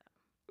too.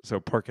 So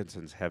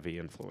Parkinson's heavy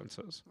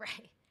influences.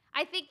 Right.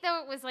 I think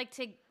though it was like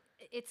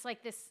it's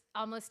like this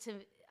almost to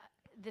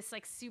this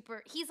like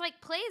super. He's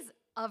like plays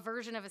a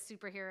version of a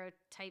superhero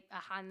type, a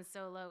Han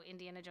Solo,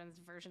 Indiana Jones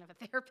version of a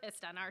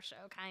therapist on our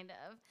show, kind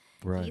of.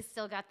 Right. He's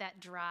still got that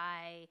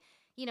dry,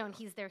 and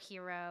he's their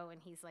hero, and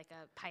he's like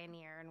a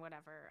pioneer and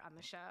whatever on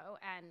the show.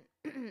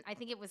 And I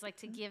think it was like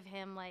to give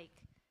him like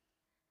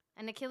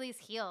an Achilles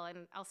heel,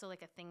 and also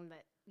like a thing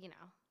that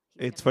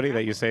It's funny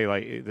that you say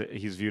like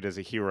he's viewed as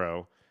a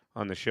hero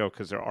on the show,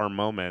 because there are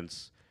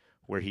moments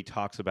where he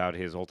talks about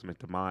his ultimate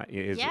demise,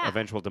 his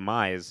eventual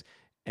demise,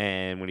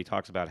 and when he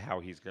talks about how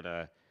he's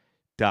gonna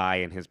die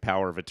and his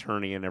power of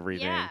attorney and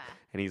everything,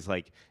 and he's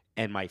like,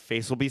 and my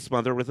face will be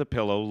smothered with a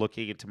pillow,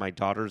 looking into my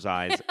daughter's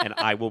eyes, and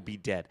I will be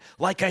dead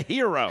like a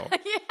hero.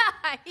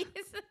 Yeah, he's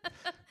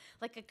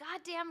like a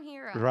goddamn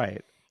hero.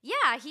 Right.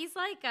 Yeah, he's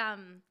like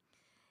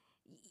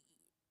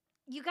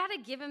you got to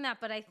give him that,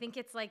 but I think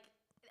it's like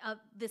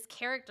this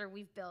character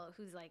we've built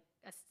who's like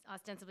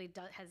ostensibly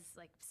has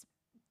like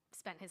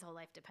spent his whole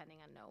life depending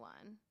on no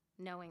one,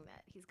 knowing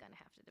that he's going to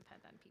have to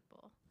depend on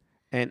people.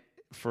 And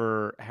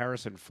for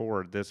Harrison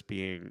Ford, this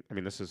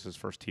is his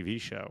first TV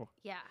show.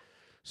 Yeah.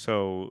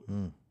 So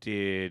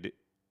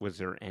was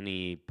there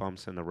any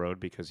bumps in the road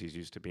because he's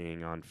used to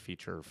being on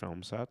feature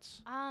film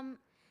sets?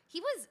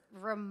 He was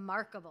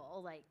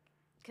remarkable, like,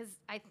 because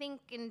I think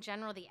in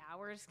general the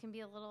hours can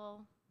be a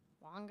little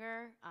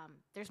longer.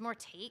 There's more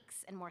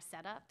takes and more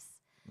setups.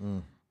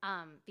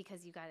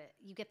 Because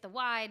you get the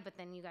wide, but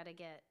then you got to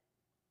get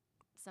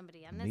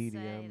somebody on this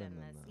medium side and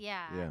this.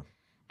 Yeah.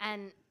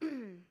 And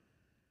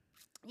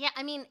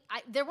I mean,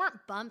 there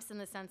weren't bumps in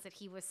the sense that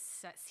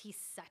he's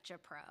such a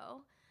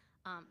pro.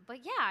 But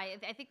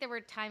yeah, I think there were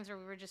times where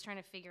we were just trying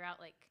to figure out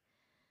like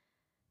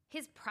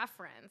his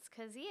preference,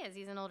 because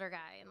he's an older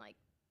guy, and like,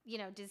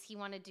 does he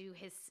want to do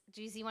his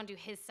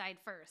side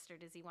first, or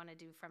does he want to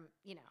do from,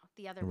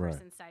 the other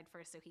person's side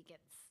first, so he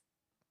gets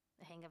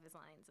the hang of his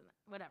lines and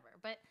whatever.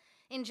 But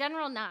in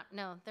general,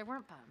 no, there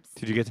weren't bumps.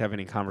 Did you get to have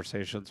any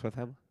conversations with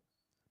him?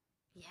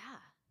 Yeah.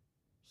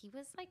 He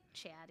was like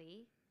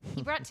chatty.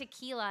 He brought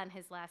tequila on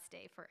his last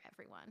day for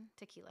everyone,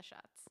 tequila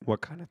shots.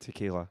 What kind of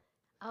tequila?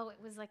 Oh,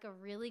 it was like a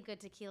really good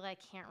tequila. I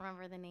can't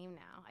remember the name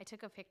now. I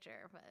took a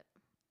picture, but...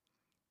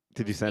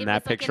 Did you send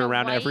that picture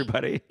around to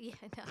everybody? Yeah,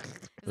 no.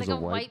 It was like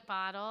a white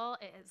bottle.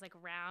 It was like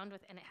round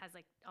and it has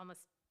like almost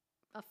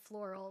a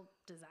floral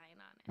design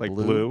on it. Like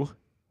blue?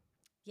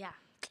 Yeah.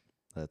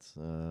 That's,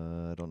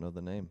 I don't know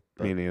the name.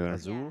 Me neither.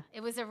 Azul? Yeah.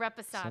 It was a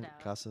reposado.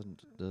 Casa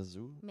de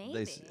Azul?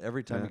 Maybe.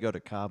 Every time you go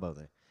to Cabo,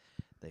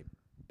 they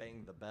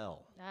bang the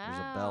bell. There's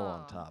a bell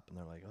on top, and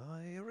they're like, oh,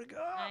 here we go.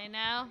 I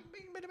know.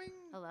 Bing, bing, bing.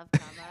 I love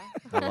Cabo.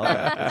 I love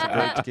it. It's a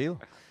great tequila.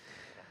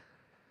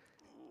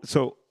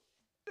 So,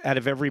 out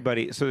of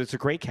everybody, so it's a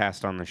great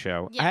cast on the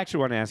show. Yeah. I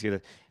actually want to ask you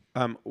this.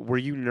 Were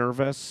you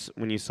nervous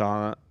when you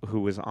saw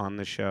who was on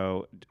the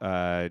show?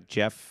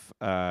 Jeff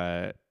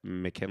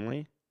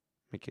McKinley?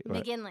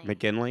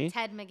 McGinley?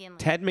 Ted McGinley.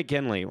 Ted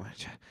McGinley.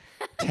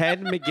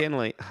 Ted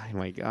McGinley. Oh,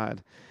 my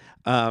God.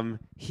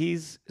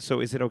 So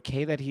is it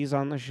okay that he's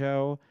on the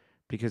show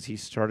because he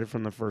started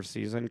from the first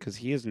season? Because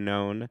he is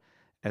known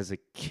as a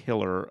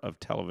killer of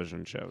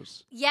television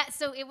shows. Yeah,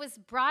 so it was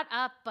brought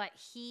up, but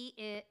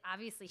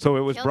obviously So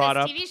it was killed brought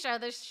this up. TV show.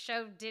 This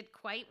show did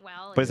quite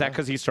well. But is that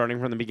because he's starting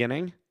from the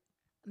beginning?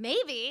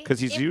 Maybe. Because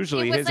he's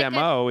usually his like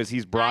MO is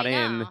he's brought I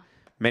in know.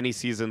 many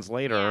seasons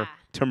later Yeah.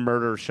 to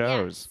murder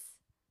shows. Yes.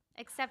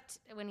 Except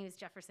when he was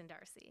Jefferson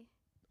Darcy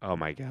Oh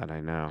my God,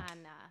 I know.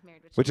 on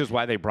Married with Which is Children.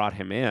 why they brought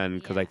him in,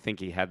 because Yeah. I think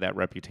he had that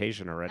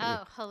reputation already.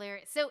 Oh,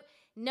 hilarious. So,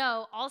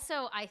 no,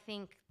 also I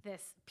think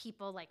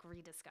people like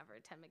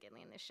rediscovered Ted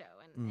McGinley in this show,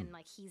 and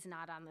like he's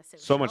not on the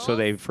socials. So much so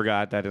they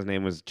forgot that his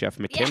name was Jeff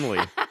McKinley.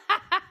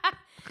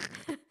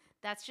 Yeah.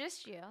 That's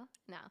just you.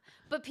 No.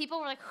 But people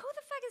were like, who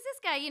the fuck is this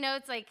guy?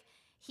 It's like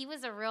he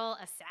was a real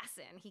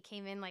assassin. He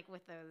came in like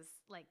with those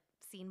like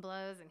scene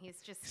blows, and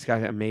he's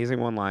got amazing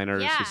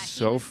one-liners. Yeah, He's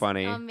so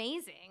funny.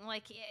 Amazing.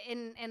 Like,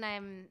 and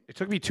I'm. It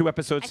took me 2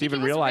 episodes to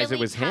even realize really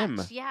it was him.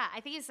 touched. Yeah,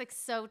 I think he's like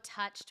so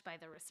touched by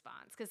the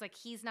response, because like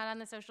he's not on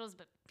the socials,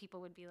 but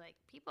people would be like,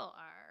 people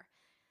are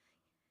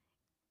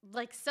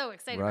like so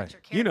excited Right. about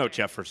your character. You know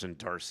Jefferson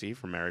Darcy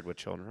from Married with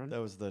Children. That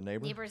was the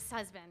neighbor? Neighbor's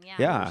husband. Yeah.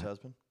 Yeah. Neighbor's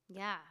husband?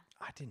 Yeah.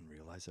 I didn't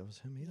realize that was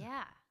him either.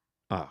 Yeah.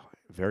 Oh,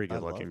 very good I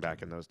looking loved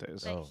back him. in those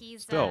days. But Oh.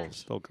 he's Still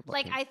good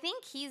like looking. I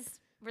think he's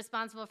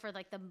responsible for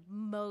like the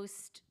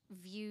most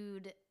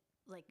viewed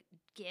like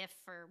GIF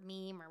or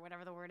meme or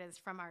whatever the word is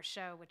from our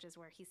show, which is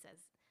where he says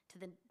to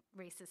the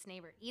racist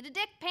neighbor, "Eat a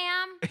dick,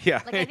 Pam."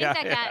 Yeah. Like I think yeah,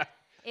 that yeah. got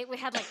it. We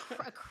had like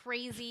a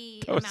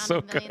crazy That was amount so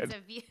of millions good.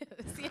 of views.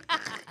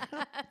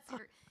 Yeah.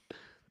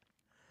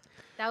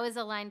 That was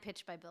a line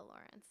pitched by Bill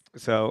Lawrence.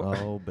 So,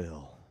 Oh,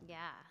 Bill. Yeah.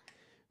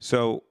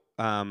 so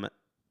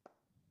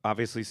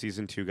obviously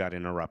season 2 got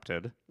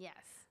interrupted. Yes.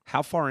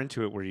 How far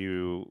into it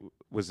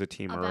was the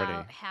team About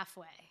already?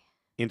 halfway.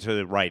 Into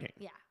the writing.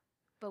 Yeah.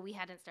 But we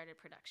hadn't started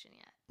production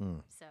yet.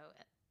 Mm. So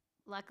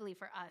luckily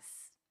for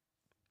us,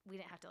 we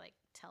didn't have to like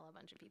tell a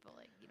bunch of people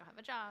like you don't have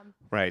a job.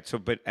 Right. So,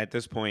 but at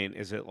this point,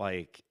 is it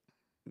like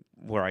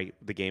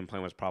the game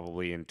plan was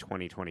probably in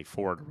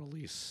 2024 to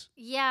release.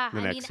 Yeah,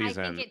 the next I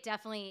season. think it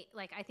definitely,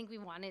 I think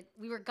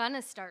we were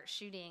gonna start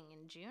shooting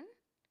in June,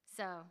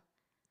 so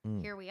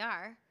here we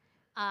are.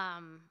 I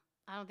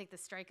don't think the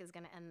strike is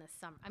gonna end this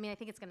summer. I mean, I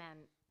think it's gonna end.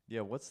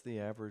 Yeah, what's the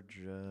average?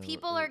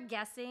 People are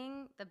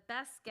guessing. The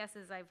best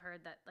guesses I've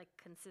heard that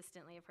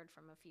consistently I've heard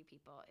from a few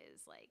people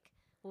is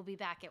we'll be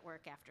back at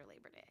work after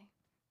Labor Day,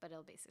 but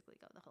it'll basically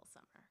go the whole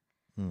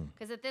summer.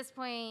 Because at this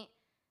point,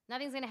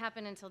 nothing's going to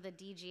happen until the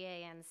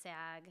DGA and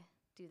SAG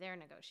do their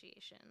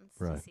negotiations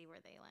to see where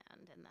they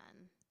land, and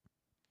then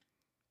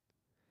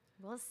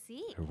we'll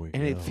see.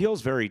 And it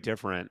feels very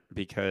different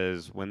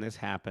because when this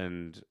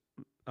happened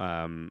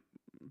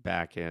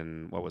back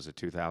in, what was it,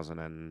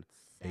 2008,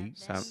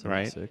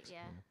 right? Yeah.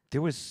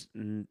 There was,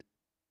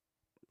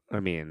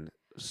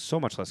 so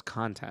much less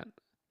content.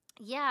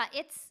 Yeah,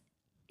 it's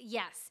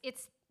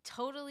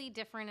totally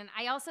different. And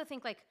I also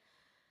think I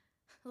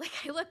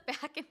look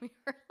back and we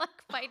were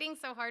fighting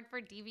so hard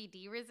for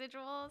DVD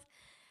residuals.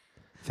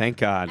 Thank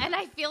God. And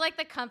I feel like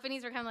the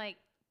companies were kind of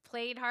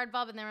played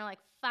hardball, but then were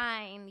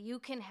fine, you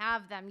can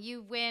have them,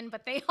 you win.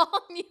 But they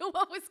all knew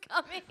what was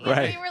coming.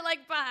 Right. They were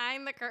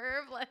behind the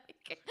curve,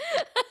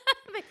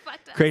 they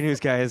fucked us. Great news,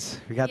 guys.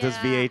 We got those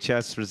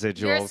VHS residuals.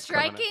 Your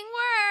striking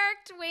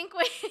worked. Wink,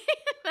 wink.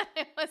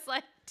 It was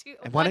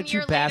and why don't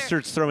you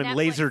bastards throw in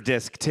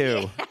Laserdisc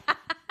too?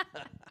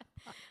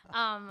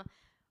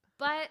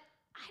 But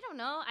I don't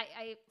know.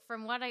 I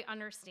from what I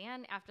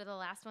understand, after the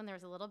last one, there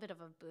was a little bit of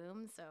a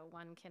boom, so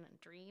one can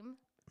dream.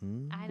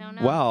 I don't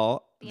know.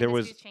 Well, the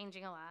industry's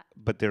changing a lot.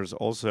 But there's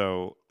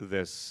also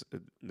this.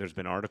 There's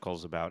been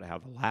articles about how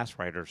the last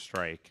writer's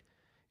strike,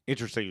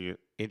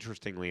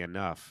 interestingly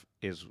enough,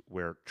 is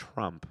where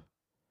Trump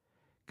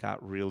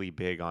got really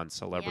big on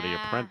Celebrity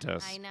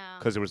Apprentice. I know.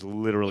 Because there was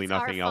literally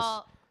nothing else.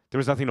 Fault. There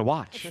was nothing to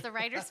watch. It's the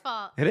writer's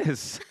fault. It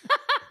is.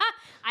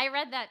 I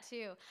read that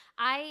too.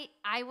 I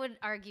would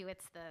argue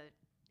it's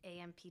the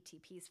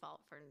AMPTP's fault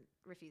for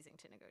refusing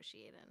to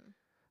negotiate and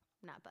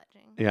not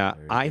budging. Yeah,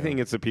 I think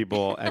it's the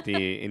people at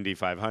the Indy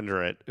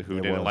 500 who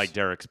didn't like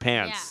Derek's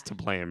pants to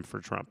blame for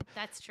Trump.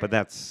 That's true. But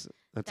that's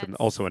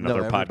also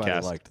another everybody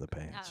podcast. Liked the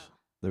pants. Oh.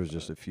 There was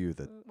just a few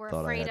that We're thought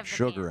I afraid had of the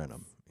sugar in pants.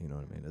 them. You know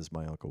what I mean? As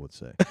my uncle would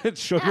say. It's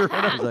sugar in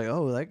He's them. like,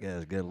 oh, that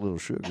guy's got a little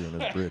sugar in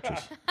his britches.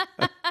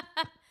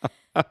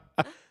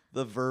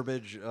 The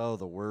verbiage,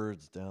 the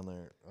words down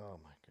there. Oh,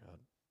 my God.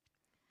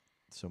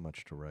 So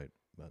much to write.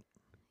 But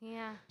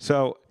Yeah.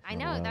 So I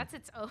know. That's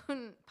its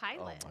own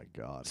pilot. oh, my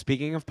God.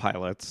 speaking of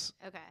pilots,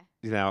 Okay.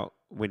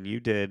 when you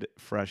did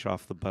Fresh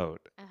Off the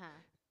Boat,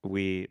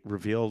 we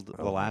revealed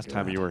the last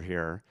time you were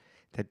here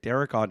that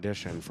Derek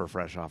auditioned for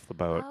Fresh Off the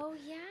Boat Oh,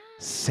 yeah.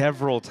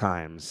 several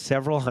times,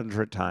 several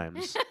hundred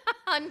times.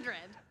 100.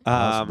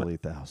 Possibly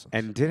thousands.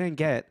 And didn't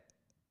get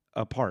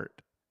a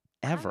part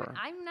ever.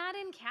 I'm not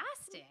in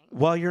casting.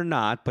 Well, you're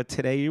not, but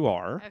today you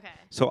are. Okay.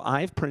 So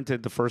I've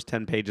printed the first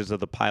 10 pages of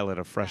the pilot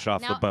of Fresh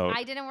Off the Boat.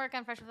 I didn't work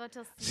on Fresh Off the Boat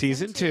till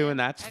Season 2, and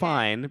that's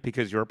fine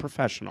because you're a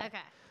professional.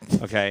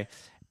 Okay. Okay.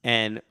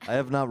 And I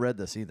have not read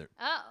this either.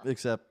 Oh.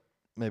 Except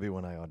maybe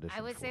when I auditioned.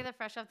 I would say for the it.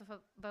 Fresh Off the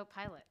Boat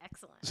pilot.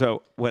 Excellent.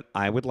 so what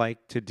I would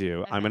like to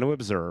do, I'm going to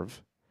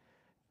observe.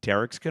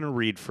 Derek's going to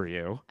read for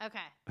you.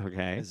 Okay.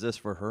 Okay. Is this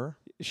for her?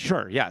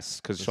 Sure, yes,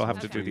 because she'll have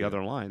to do the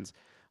other lines.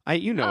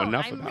 You know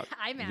enough about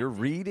I'm You're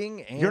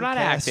reading and You're not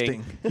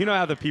casting. acting. You know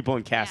how the people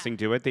in casting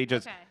do it? They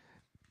just,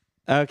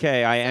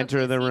 Okay. I So enter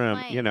who's the he room.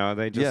 playing? You know,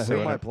 they just Yeah, say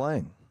who am I whatever.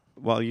 playing?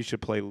 Well, you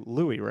should play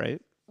Louis,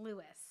 right?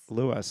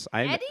 Lewis.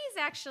 Eddie's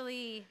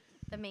actually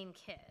the main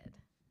kid.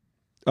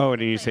 Oh,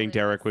 and are you play saying Lewis.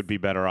 Derek would be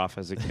better off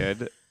as a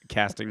kid?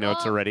 Casting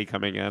notes Well, already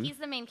coming in? He's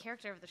the main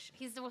character of the show.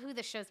 He's who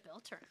the show's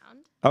built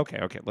around.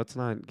 Okay. Let's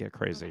not get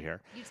crazy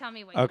here. You tell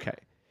me what Okay.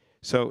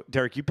 So,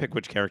 Derek, you pick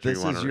which character This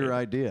you want is to read. your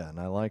idea, and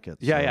I like it.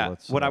 Yeah, so yeah.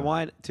 let's, What I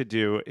want to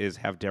do is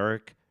have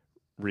Derek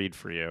read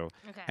for you,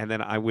 Okay. and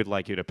then I would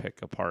like you to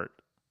pick apart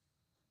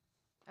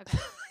Okay.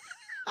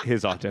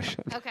 his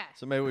audition. Okay.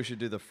 So maybe we should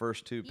do the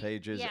first 2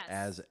 pages yes.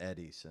 as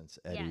Eddie, since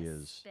Eddie yes,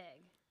 is big.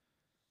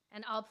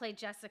 And I'll play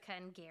Jessica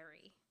and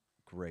Gary.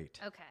 great.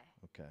 Okay.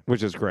 Okay.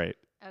 Which is great,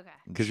 Okay.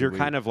 because Should you're we-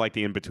 kind of like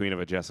the in-between of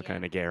a Jessica Yeah.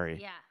 and a Gary.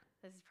 Yeah.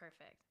 This is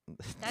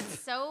perfect. That's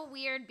so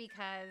weird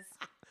because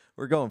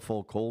We're going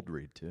full cold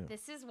read too.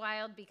 this is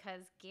wild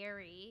because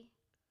Gary,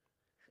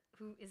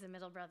 who is a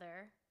middle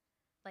brother,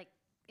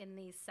 in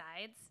these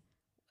sides,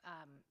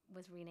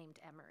 was renamed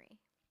Emery.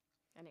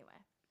 Anyway.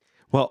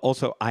 Well,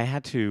 also, I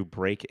had to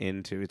break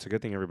into, it's a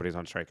good thing everybody's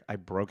on strike. I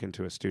broke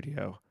into a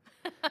studio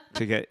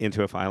to get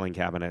into a filing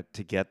cabinet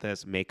to get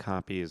this, make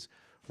copies,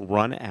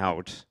 run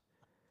out,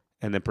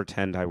 and then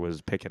pretend I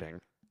was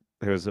picketing.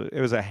 It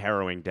was a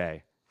harrowing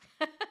day.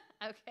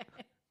 Okay.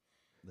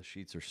 The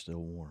sheets are still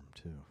warm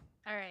too.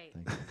 All right.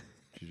 Thank you.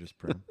 Did you just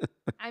print?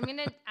 I'm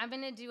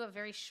gonna do a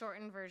very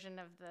shortened version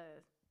of the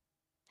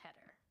header.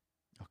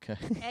 Okay.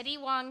 Eddie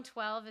Wong,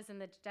 12, is in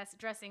the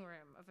dressing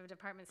room of a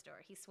department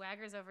store. He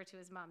swaggers over to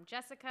his mom,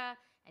 Jessica,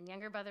 and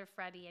younger brothers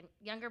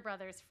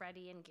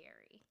Freddie and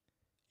Gary.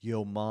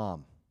 Yo,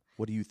 Mom,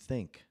 what do you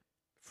think?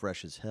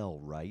 Fresh as hell,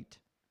 right?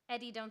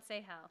 Eddie, don't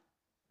say hell.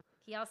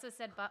 He also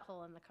said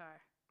butthole in the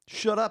car.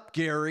 Shut up,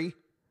 Gary.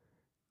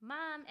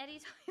 Mom, Eddie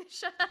told me to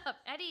shut up.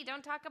 Eddie,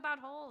 don't talk about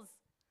holes.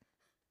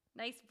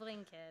 Nice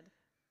bling, kid.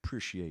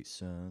 Appreciate,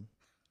 son.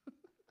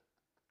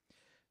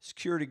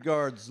 Security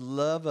guards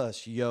love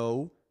us,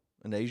 yo.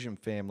 An Asian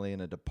family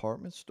in a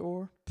department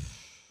store?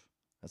 Pfft,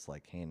 that's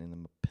like handing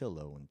them a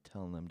pillow and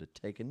telling them to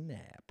take a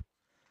nap.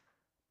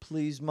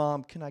 Please,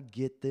 Mom, can I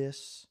get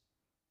this?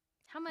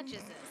 How much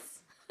is this?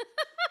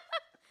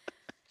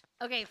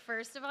 Okay,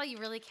 first of all, you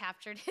really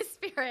captured his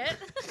spirit.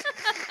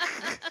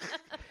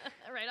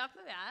 Right off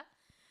the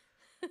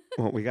bat.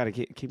 Well, we got to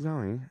keep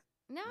going.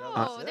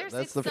 No, That's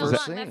it's the so first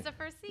long. scene. That's the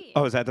first scene.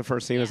 Oh, is that the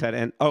first scene? Yeah. Is that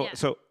end? Oh, Yeah.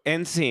 so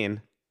end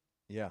scene.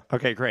 Yeah,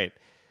 Okay, great.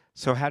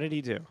 So how did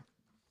he do?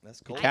 that's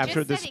cool. I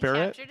captured just the said spirit?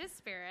 He captured his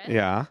spirit.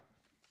 Yeah.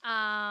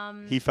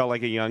 He He felt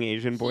like a young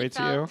Asian boy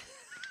to you felt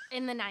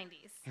in the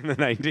 90s. in the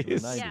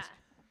 90s. 90s. Yeah.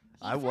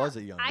 I was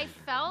a young I Asian boy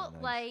in the felt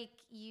 90s. like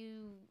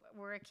you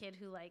were a kid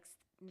who likes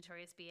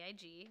Notorious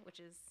B.I.G., which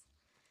is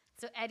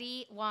so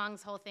Eddie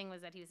Wong's whole thing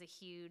was that he was a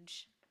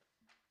huge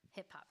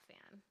hip hop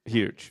fan.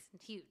 Huge.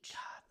 Huge.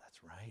 God,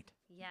 that's right.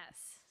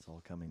 Yes. It's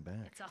all coming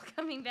back. It's all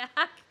coming back.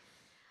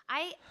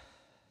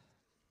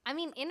 I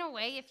mean, in a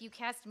way, if you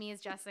cast me as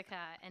Jessica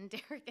and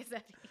Derek as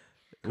Eddie,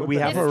 Could we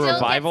have It a still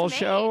revival gets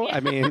show? made. I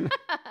mean,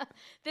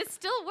 this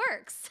still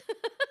works.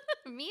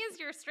 Me as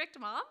your strict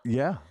mom?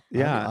 Yeah.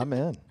 Yeah. I'm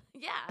in.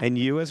 Yeah. and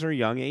you as our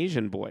young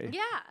Asian boy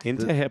Yeah.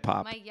 into hip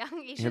hop My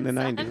young Asian in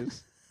the son.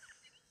 90s.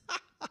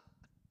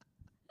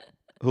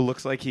 Who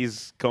looks like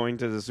he's going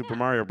to the Super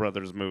Mario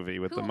Brothers movie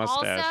with the Who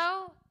mustache.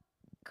 also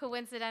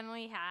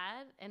coincidentally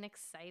had an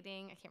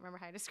exciting, I can't remember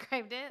how I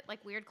described it,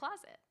 like weird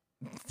closet.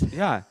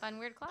 Yeah. Fun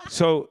weird closet.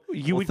 So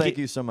you Well, would thank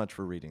gi- you so much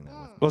for reading that. With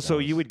me. Well, That so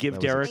was- you would give that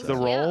was Derek the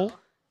exciting. role?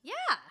 Yeah,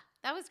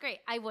 that was great.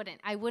 I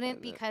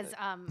wouldn't because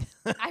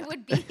I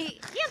would be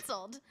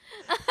canceled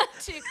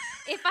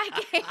if I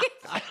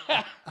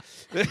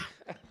gave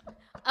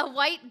a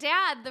white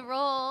dad the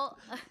role.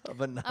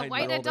 Of a A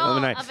white 9-year-old adult. Of the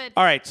night. of it.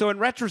 All right. So in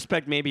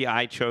retrospect, maybe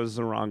I chose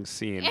the wrong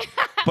scene,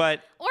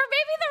 but Or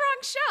maybe the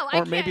wrong show.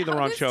 or maybe the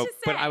wrong who's show. to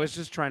But I say? was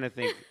just trying to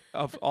think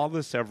of all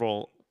the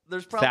several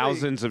There's probably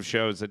thousands of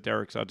shows that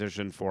Derek's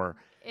auditioned for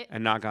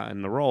and not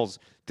gotten the roles.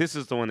 This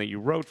is the one that you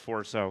wrote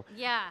for. So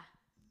Yeah.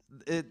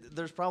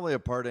 There's probably a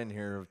part in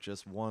here of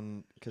just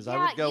one because I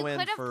Yeah, would go you in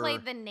could have for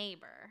played the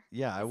neighbor.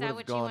 yeah I Is would that have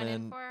what you gone went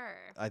in. for?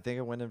 I think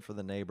I went in for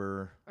the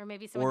neighbor. Or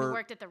maybe someone who or-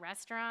 worked at the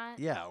restaurant?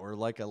 Yeah, or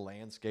like a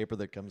landscaper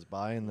that comes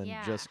by and then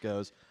Yeah. just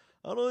goes,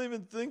 I don't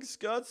even think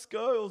Scott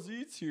Skiles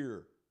eats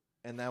here,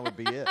 and that would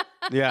be it.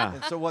 yeah,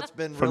 And so what's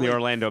been from really the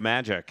Orlando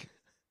Magic,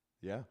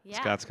 yeah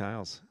Yeah. Scott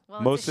Skiles. Well,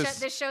 most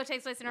this show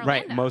takes place in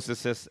right, Orlando. most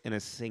assists in a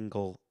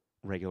single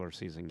regular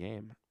season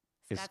game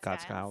is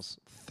Scott Skiles.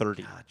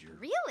 30. God, your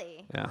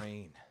Really? Yeah,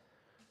 brain.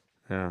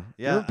 yeah.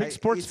 Yeah, You're a big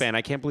sports it's- fan.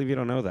 I can't believe you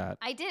don't know that.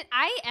 I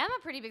am a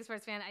pretty big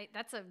sports fan.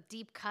 That's a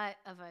deep cut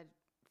of a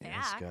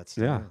Yeah, fact. Scott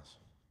Yeah. Skiles.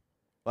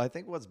 Well, I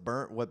think what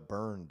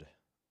burned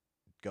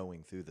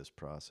going through this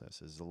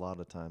process is a lot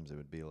of times it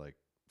would be like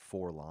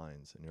 4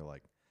 lines, and you're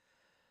like,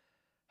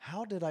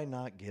 how did I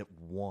not get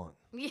one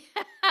Yeah,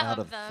 out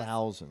of those.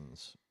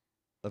 thousands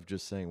of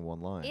just saying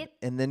one line? It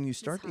And then you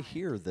start to hard.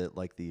 hear that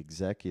like the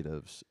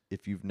executives,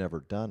 if you've never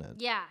done it,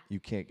 Yeah. you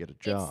can't get a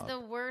job. It's the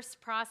worst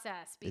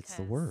process because It's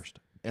the worst.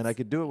 And I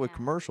could do it with yeah.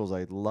 commercials.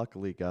 I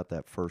luckily got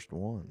that first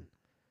one.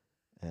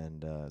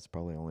 And it's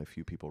probably only a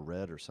few people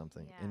read or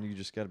something. And Yeah. you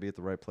just got to be at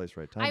the right place,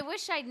 right time. I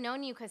wish I'd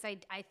known you because I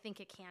think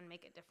it can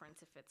make a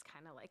difference if it's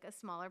kind of like a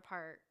smaller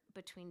part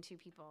between two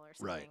people or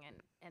something. Right.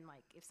 And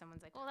like if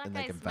someone's like, well, that And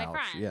they guy's can my vouch,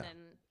 friend, yeah.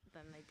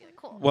 then they'd be like,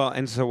 cool. Well,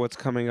 and so what's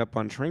coming up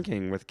on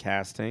Shrinking with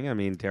casting? I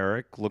mean,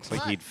 Derek looks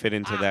like Look, he'd fit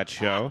into that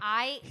show.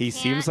 He can't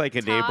seems like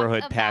a talk neighborhood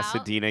about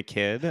Pasadena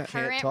kid. Can't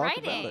current talk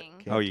about it. writing.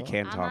 Can't Oh, you talk.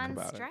 can I'm talk on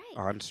about strike. it.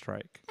 On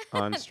strike.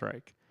 On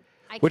strike.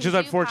 I Which can is do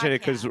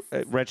unfortunate because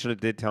podcasts. Rachna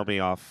did tell me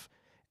off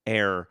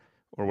air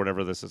or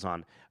whatever this is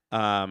on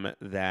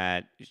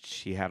that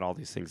she had all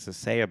these things to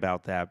say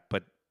about that.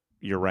 But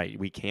you're right.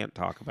 We can't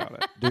talk about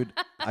it. Dude,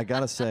 I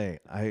got to say,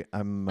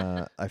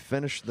 I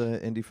finished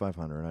the Indy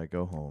 500. I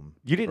go home.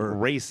 You didn't Or-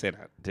 race in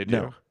it, did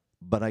No. you?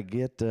 But I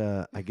get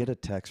a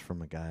text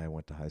from a guy I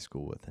went to high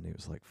school with, and he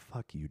was like,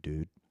 "Fuck you,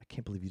 dude! I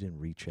can't believe you didn't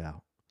reach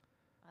out."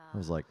 I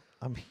was like,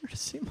 "I'm here to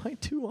see my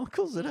 2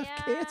 uncles that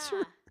have cancer,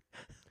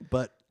 Yeah.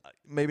 but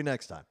maybe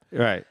next time."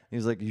 Right. He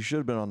was like, "You should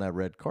have been on that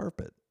red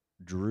carpet."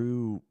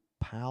 Drew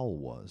Powell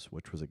was,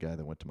 which was a guy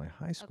that went to my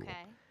high school.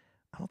 Okay.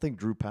 I don't think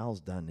Drew Powell's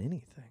done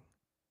anything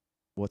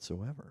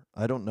whatsoever.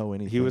 I don't know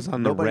anything. He was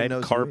on the Nobody red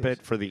knows who he carpet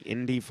is. for the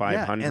Indy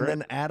 500. Yeah, and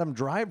then Adam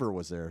Driver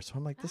was there. So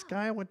I'm like, this Oh.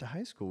 guy I went to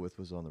high school with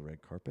was on the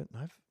red carpet,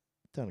 and I've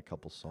done a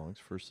couple songs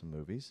for some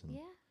movies. And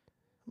Yeah.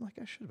 I'm like,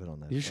 I should have been on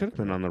that. you should have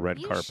fucking been on the red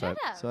You carpet. should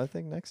have. So I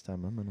think next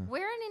time I'm gonna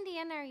Where in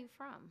Indiana are you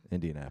from?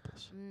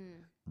 Indianapolis. Mm.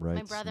 Right.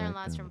 My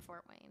brother-in-law's from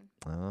Fort Wayne.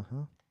 Uh huh.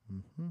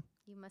 Mm-hmm.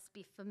 You must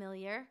be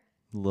familiar.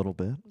 A little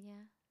bit. Yeah.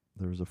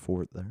 There was a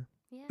fort there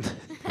Yeah.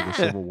 for the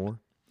Civil War.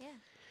 Yeah.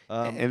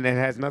 Um, And it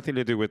has nothing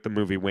to do with the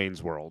movie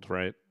Wayne's World,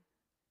 right?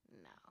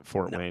 No.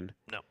 Fort Wayne.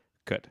 no.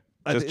 Good.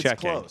 Just it's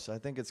checking. close. I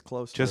think it's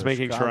close. Just to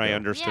making sure I Chicago.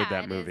 understood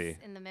that it movie. is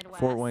in the Midwest.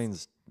 Fort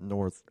Wayne's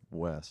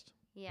northwest.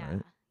 Yeah.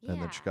 Right? Yeah.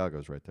 And then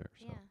Chicago's right there.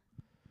 So. Yeah.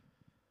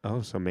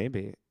 Oh, so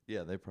maybe.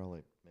 Yeah, they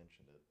probably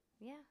mentioned it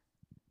Yeah.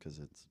 because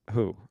it's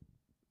Who?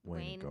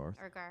 Wayne and Garth.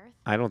 or Garth.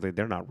 I don't think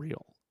they're not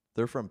real.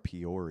 They're from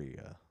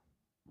Peoria,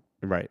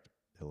 Right.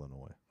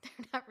 Illinois.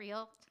 They're not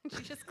real. Did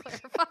you just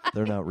clarify?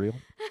 They're not real.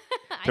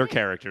 They're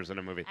characters in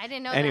a movie. I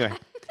didn't know Anyway.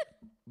 that.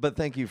 But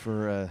thank you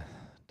for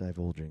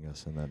divulging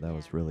us in that. That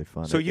was really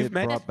fun. So it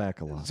brought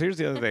back a lot. So here's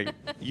the other thing.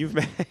 You've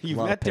Lot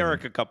met of pain.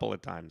 Derek a couple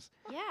of times.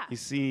 Yeah. You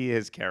see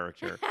his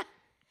character.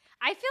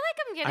 I feel like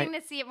I'm getting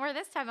to see it more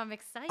this time. I'm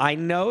excited. I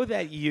know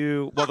that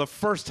the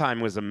first time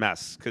was a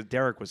mess because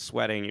Derek was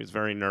sweating. He was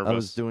very nervous. I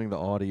was doing the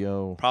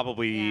audio.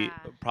 Probably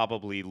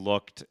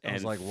looked I was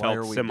and like, why felt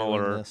are we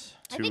similar doing this?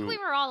 I think we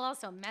were all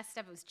also messed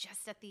up. It was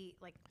just at the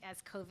as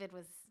COVID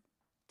was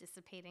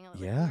dissipating a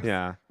little Yeah. bit.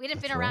 Yeah. We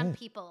hadn't been That's around right.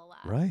 people a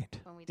lot. Right.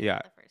 When we did Yeah.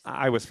 it the first time.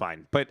 I was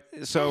fine. But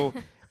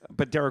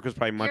but Derek was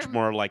probably much You're-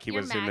 more like he you're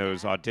was in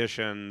those MAGA.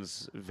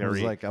 auditions, I was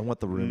very like, I want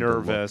the room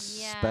nervous.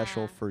 to look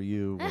special Yeah. for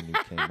you when you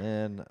came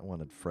in. I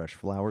wanted fresh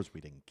flowers.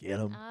 We didn't get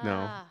them.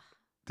 No. Ah,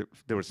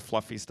 There was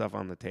fluffy stuff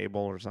on the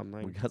table or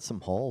something. We got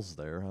some halls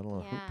there. I don't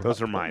know. who Yeah. Those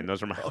brought are mine. them.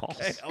 Those are my Okay.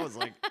 halls. I was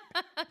like,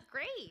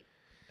 Great.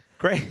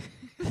 Great.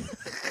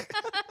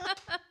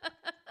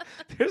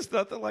 There's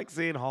nothing like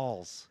seeing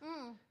halls.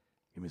 Mm.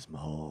 give me some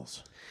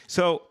halls.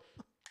 So,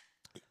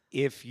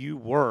 if you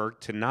were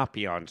to not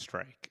be on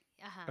strike,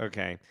 Uh-huh.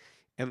 okay,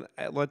 and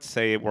let's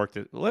say it worked.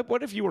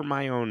 What if you were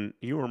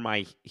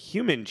my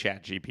human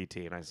chat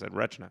GPT, and I said,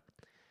 Rachna,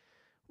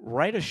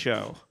 write a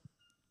show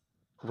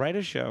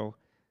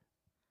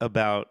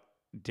about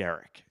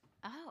Derek.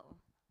 Oh.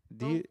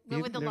 Do Well, you,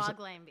 what would the there's log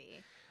line be?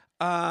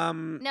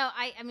 No,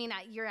 I mean,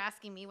 you're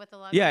asking me what the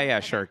log yeah, line yeah,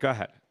 is? sure, go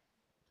ahead.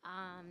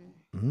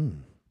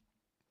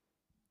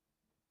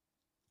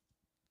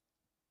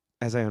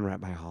 As I unwrap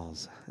my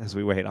halls, as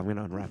we wait, I'm going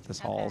to unwrap this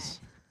halls.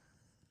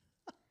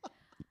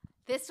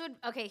 This would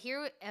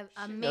here a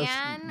She knows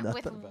man with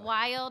nothing about it.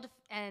 wild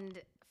and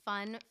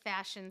fun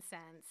fashion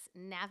sense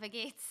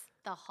navigates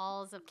the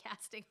halls of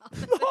casting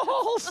offices.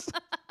 Halls.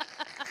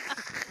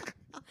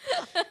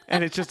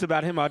 And it's just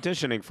about him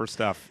auditioning for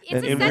stuff It's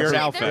in weird essentially-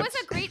 outfits. There was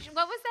a great.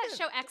 What was that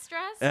show?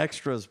 Extras.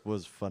 Extras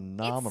was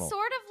phenomenal. It's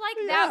sort of like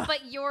Yeah. that,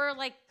 but you're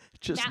like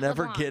Just Matt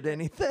never LeBlanc. get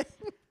anything.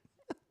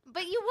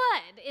 But you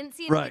would, and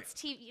see, Right. it's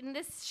TV in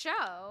this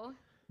show.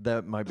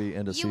 That might be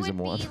into You season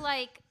would one. be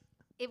like,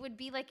 it would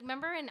be like,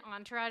 remember in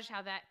Entourage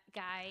how that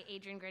guy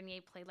Adrian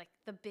Grenier played like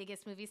the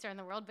biggest movie star in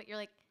the world, but you're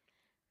like,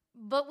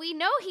 but we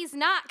know he's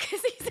not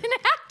because he's an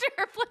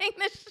actor playing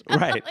this show,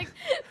 Right. like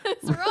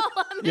this role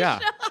on the Yeah.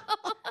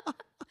 show.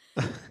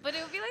 But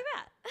it would be like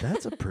that.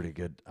 That's a pretty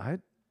good.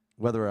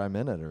 Whether I'm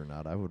in it or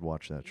not, I would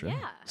watch that show.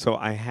 Yeah. So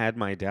I had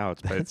my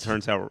doubts, but it That's-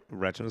 turns out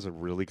Rachna's a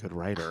really good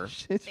writer.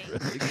 She's Thank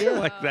really you. good.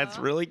 Like that's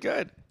really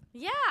good.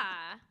 Yeah.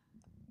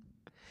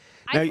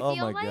 Now I you- feel Oh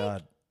my like,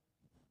 god.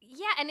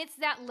 yeah, and it's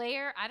that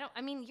layer.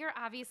 I mean, you're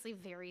obviously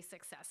very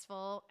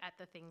successful at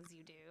the things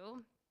you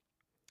do,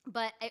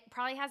 but it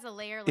probably has a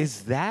layer. Like,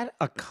 Is that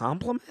a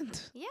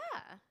compliment? yeah.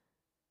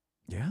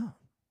 Yeah.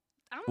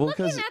 I'm Well,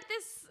 looking 'cause- at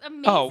this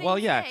amazing Oh, well,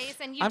 yeah. face,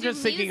 and you I'm do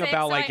just thinking music,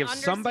 about so like I if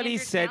understand somebody you're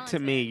said to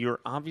me, talented. "You're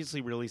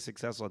obviously really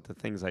successful at the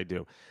things I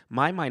do."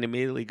 My mind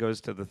immediately goes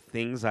to the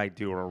things I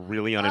do are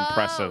really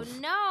unimpressive. Oh,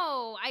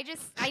 no.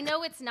 I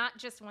know it's not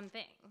just one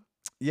thing.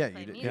 Yeah.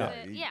 Play You, music.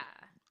 yeah. Yeah.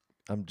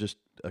 I'm just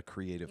a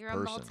creative You're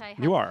person. a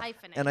multi You are.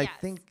 hyphenate. And I yes.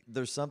 think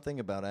there's something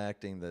about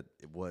acting that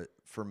what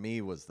for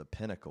me was the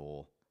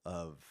pinnacle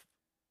of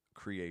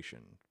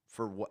creation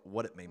for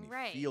what it made me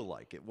Right. feel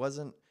like. It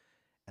wasn't,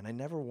 and I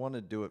never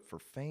wanted to do it for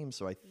fame.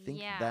 So I think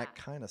Yeah. that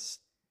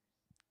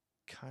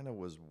kind of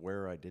was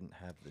where I didn't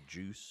have the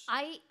juice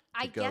I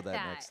to go get that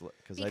that. next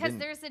because I Because didn't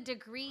there's a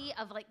degree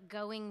of like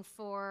going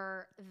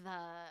for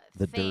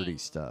the thing dirty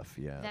stuff.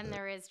 Yeah. than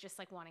there is just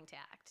like wanting to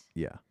act.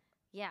 Yeah.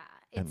 Yeah.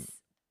 And- It's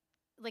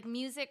like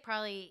music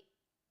probably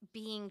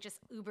being just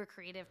uber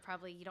creative,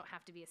 probably you don't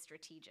have to be a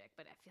strategic,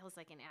 but it feels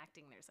like in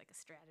acting there's like a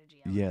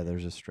strategy element. Yeah.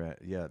 There's a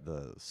Yeah.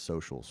 The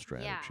social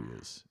strategy Yeah.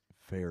 is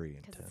very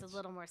Because intense. it's a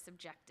little more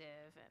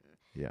subjective and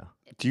Yeah.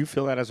 Do you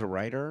feel that as a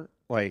writer?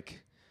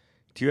 Like,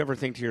 do you ever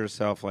think to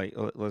yourself, like,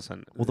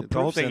 listen, Well, the whole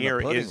proof's in thing the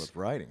here pudding is, with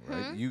writing,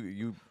 right? Hmm?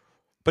 You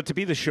but to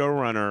be the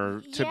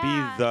showrunner, to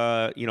Yeah.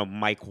 be the,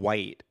 Mike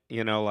White,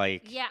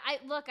 like, yeah,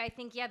 I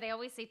think they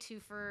always say 2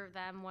 for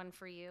them, 1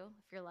 for you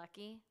if you're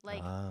lucky.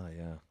 Like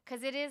yeah.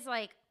 because it is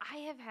like I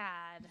have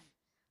had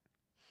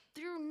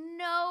through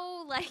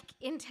no like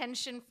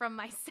intention from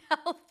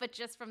myself, but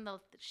just from the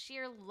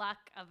sheer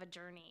luck of a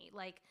journey.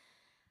 Like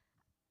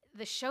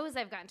the shows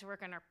I've gotten to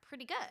work on are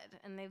pretty good,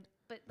 and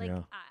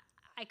Yeah.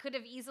 I could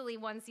have easily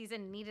one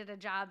season needed a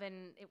job,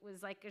 and it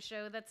was like a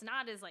show that's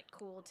not as like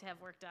cool to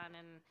have worked on,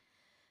 and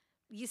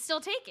you still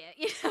take it.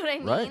 You know what I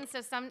mean? Right.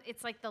 So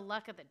it's like the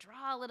luck of the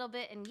draw a little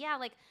bit, and yeah,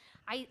 like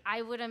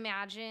I would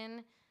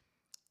imagine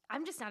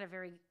I'm just not a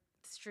very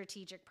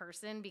strategic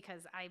person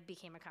because I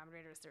became a comedy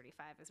writer at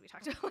 35, as we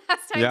talked about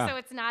last time. Yeah. So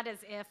it's not as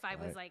if I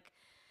was Right. like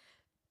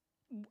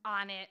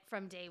on it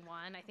from day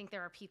one. I think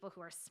there are people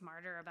who are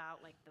smarter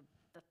about like the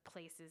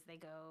places they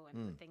go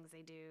and the things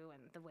they do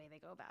and the way they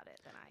go about it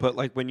than I But am.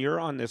 like when you're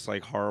on this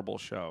like horrible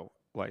show,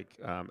 like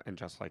and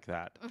just like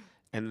that,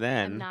 and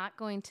then I'm not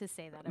going to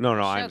say that. No, about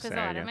no, the I'm show because a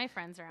saying lot of it. my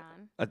friends are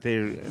on.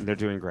 they're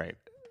doing great.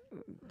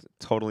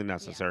 Totally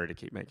necessary to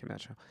keep making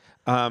that show.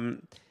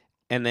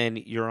 And then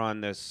you're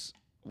on this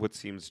what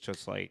seems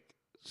just like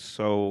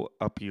so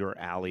up your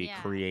alley,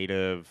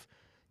 creative,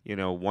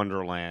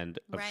 wonderland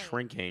of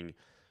shrinking.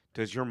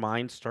 Does your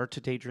mind start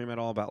to daydream at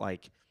all about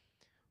like,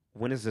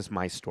 when is this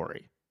my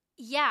story?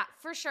 Yeah,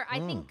 for sure. I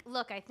think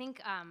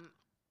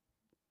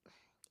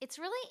it's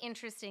really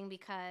interesting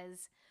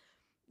because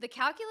the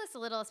calculus a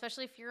little,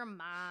 especially if you're a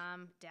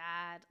mom,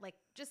 dad, like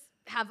just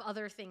have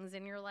other things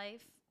in your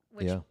life,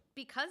 which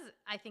because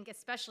I think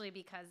especially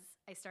because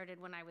I started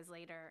when I was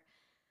later,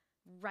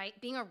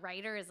 being a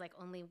writer is like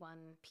only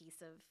one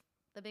piece of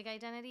the big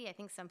identity. I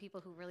think some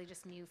people who really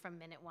just knew from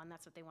minute one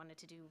that's what they wanted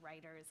to do,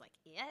 writer is like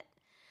it.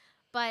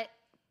 But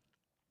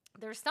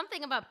there's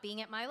something about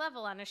being at my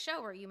level on a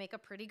show where you make a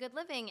pretty good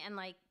living and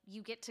like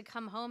you get to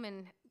come home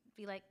and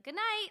be like, good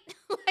night.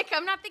 Like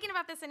I'm not thinking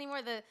about this anymore.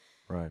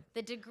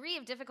 The degree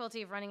of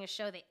difficulty of running a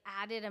show, the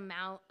added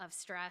amount of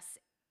stress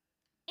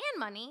and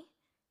money,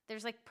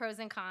 there's like pros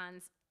and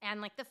cons. And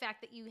like the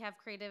fact that you have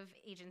creative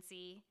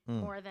agency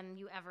more than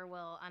you ever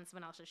will on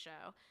someone else's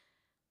show.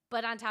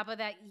 But on top of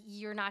that,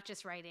 you're not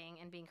just writing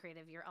and being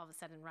creative. You're all of a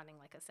sudden running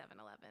like a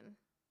 7-Eleven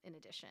in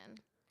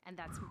addition. And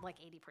that's like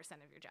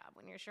 80% of your job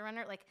when you're a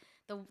showrunner. Like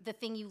the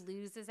thing you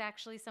lose is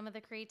actually some of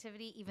the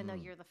creativity, even though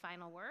you're the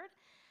final word.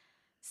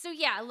 So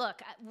yeah,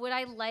 look, would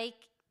I like,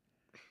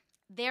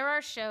 there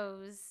are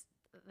shows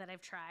that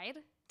I've tried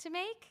to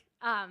make,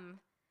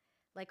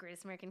 like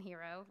Greatest American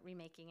Hero,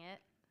 remaking it,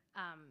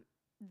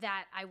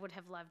 that I would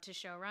have loved to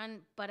showrun,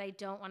 but I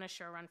don't want to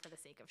showrun for the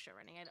sake of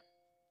showrunning.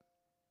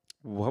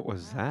 What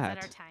was that?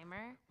 Is that our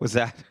timer? Was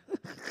that?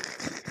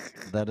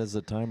 That is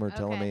a timer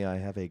telling me I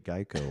have a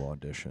Geico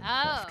audition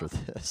after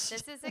this.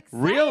 This is exciting.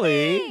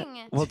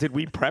 Really? Well, did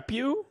we prep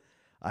you?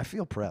 I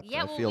feel prepped.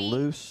 Yeah, I feel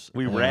loose.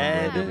 We and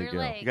read. ready to go.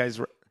 Like, You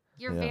guys.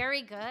 You're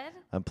very good.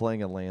 I'm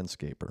playing a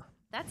landscaper.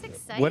 That's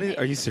exciting. What?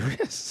 Are you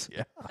serious?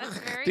 Yeah. That's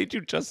very. Did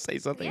you just say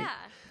something? Yeah.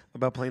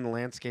 About playing the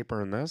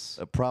landscaper in this?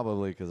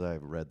 Probably because I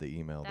read the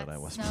email That's that I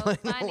was so playing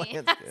the funny.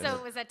 landscaper. So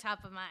it was at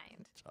top of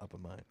mind. Top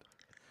of mind.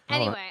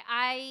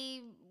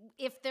 Anyway,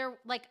 if they're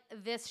like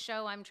this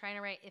show I'm trying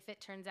to write, if it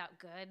turns out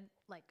good,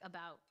 like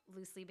about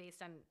loosely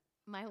based on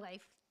my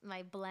life,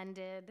 my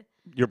blended,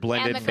 Your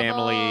blended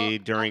family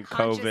during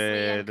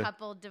COVID,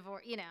 uncoupled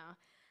divorce,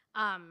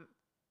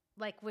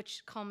 like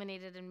which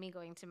culminated in me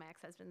going to my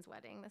ex-husband's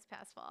wedding this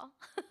past fall.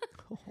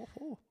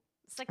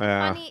 It's like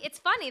funny. It's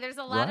funny. There's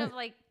a lot of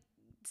like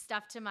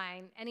stuff to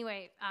mine.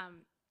 Anyway,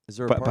 is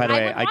there? By the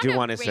way, I do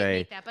want to to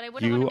say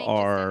you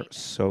are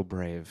so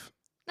brave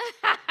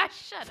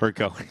for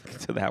going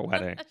to that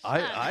wedding.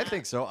 I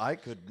think so. I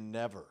could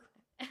never.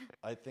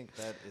 I think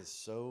that is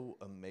so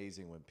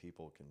amazing when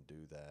people can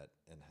do that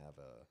and have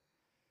a.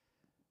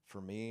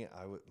 For me,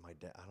 my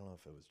dad. I don't know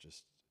if it was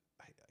just.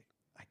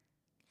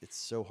 It's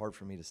so hard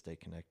for me to stay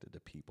connected to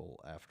people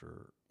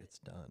after it's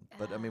done.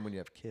 But I mean, when you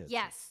have kids.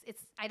 Yes,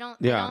 it's. I don't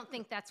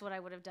think that's what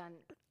I would have done.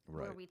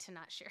 Right. Were we to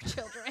not share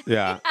children?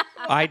 Yeah,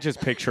 I just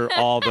picture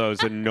all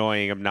those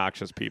annoying,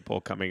 obnoxious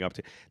people coming up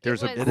to.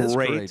 There's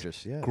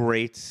a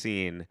great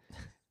scene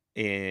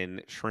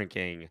in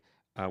Shrinking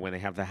when they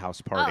have the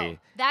house party.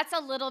 Oh, that's a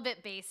little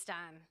bit based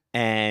on.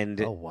 And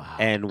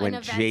and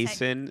when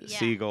Jason yeah.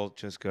 Segel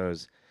just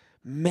goes,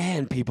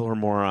 man, people are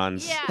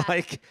morons. Yeah.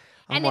 Like,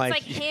 and it's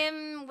like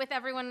him with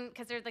everyone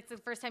because they're like the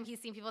first time he's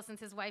seen people since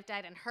his wife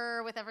died, and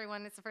her with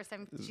everyone. It's the first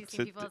time she's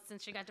seen people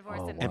since she got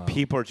divorced. And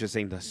people are just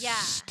saying the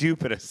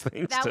stupidest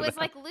things. That to was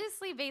them. like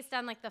loosely based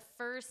on like the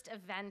first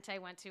event I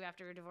went to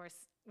after a divorce,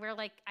 where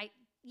like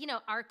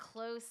our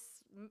close.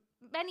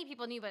 Many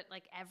people knew, but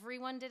like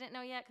everyone didn't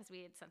know yet because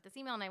we had sent this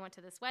email, and I went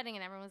to this wedding,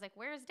 and everyone was like,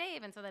 "Where's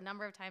Dave?" And so the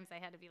number of times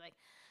I had to be like,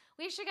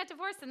 we actually got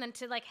divorced, and then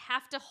to like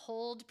have to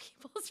hold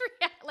people's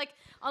like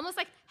almost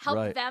like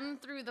help them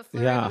through the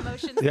flurry of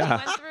emotions they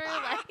went through.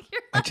 Like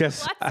you're like,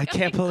 I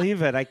can't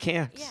believe it. I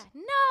can't. Yeah.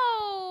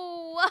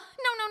 No.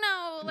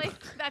 Like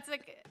that's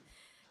like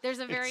there's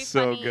a very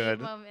funny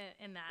moment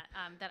in that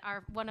that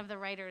one of the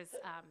writers'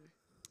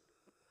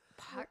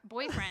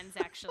 boyfriends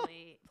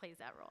actually plays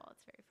that role.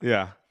 It's very funny.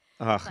 Yeah.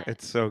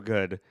 It's so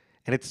good.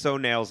 And it so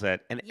nails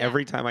it. And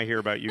every time I hear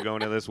about you going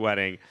to this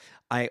wedding,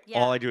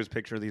 all I do is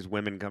picture these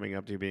women coming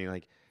up to you being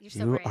like,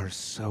 you are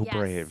so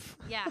brave.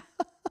 Yeah.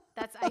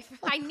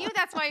 I knew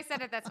that's why I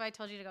said it. That's why I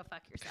told you to go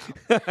fuck yourself.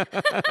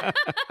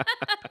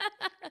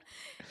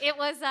 It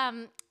was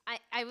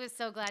I was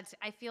so glad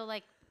I feel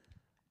like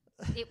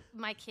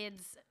my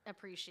kids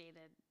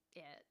appreciated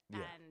it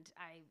and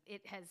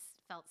it has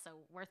felt so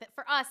worth it.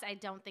 For us, I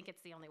don't think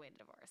it's the only way to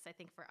divorce. I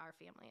think for our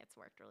family it's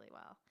worked really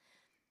well.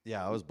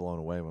 Yeah, I was blown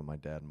away when my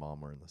dad and mom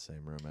were in the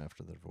same room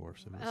after the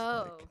divorce. It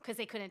was because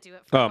they couldn't do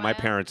it for a while. My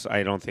parents,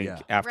 I don't think,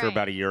 after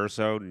about a year or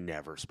so,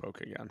 never spoke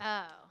again.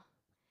 Oh.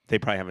 they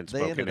probably haven't They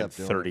spoken ended in up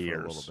doing 30 it for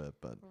years. a little bit,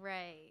 but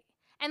Right.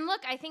 And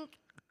look, I think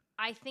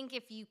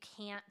if you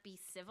can't be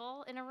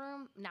civil in a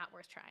room, not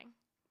worth trying.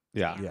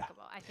 Yeah. Yeah.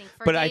 Amicable. I think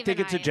for But I Dave think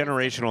and it's a it was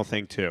generational different.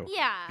 thing too.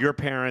 Yeah. Your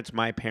parents,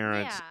 my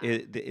parents, Yeah.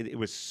 it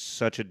was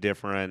such a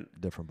different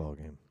ball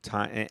game.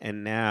 time.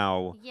 And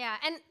now, Yeah,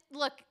 and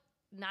look,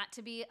 not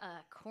to be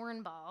a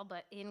cornball,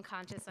 but in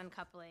conscious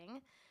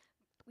uncoupling,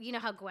 you know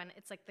how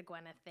it's like the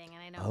Gwyneth thing,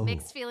 and I know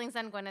mixed feelings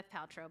on Gwyneth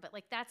Paltrow, but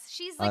like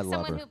she's I like love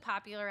someone her. who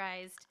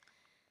popularized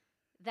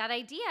that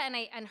idea,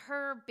 and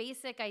her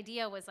basic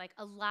idea was like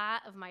a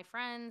lot of my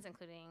friends,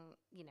 including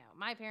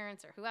my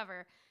parents or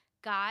whoever,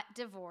 got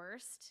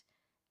divorced.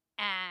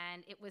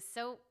 And it was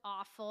so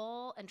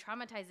awful and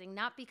traumatizing,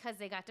 not because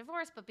they got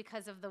divorced, but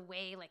because of the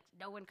way, like,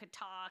 no one could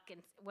talk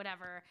and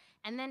whatever.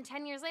 And then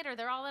 10 years later,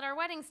 they're all at our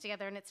weddings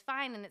together, and it's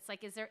fine. And it's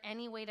like, is there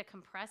any way to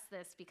compress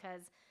this?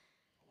 Because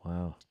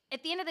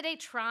at the end of the day,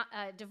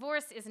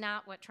 divorce is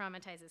not what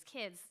traumatizes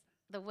kids.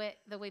 The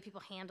way people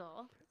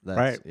handle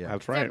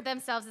that's right.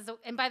 themselves is.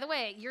 And by the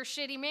way, your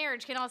shitty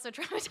marriage can also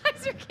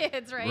traumatize your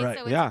kids, right? Right.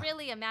 So it's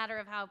really a matter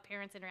of how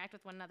parents interact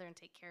with one another and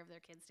take care of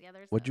their kids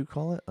together. What'd you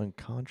call it?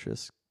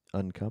 Unconscious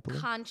uncoupling?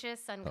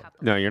 Conscious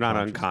uncoupling. No, you're not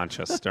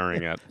unconscious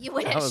during it. You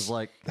wish. I was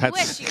like, you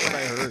wish you what were.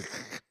 I heard.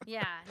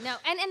 Yeah, no,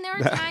 and there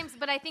are times,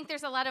 but I think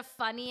there's a lot of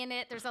funny in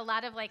it. There's a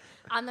lot of like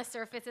on the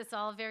surface, it's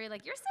all very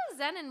like you're so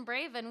zen and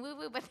brave and woo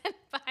woo, but then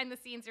behind the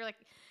scenes, you're like,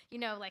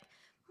 like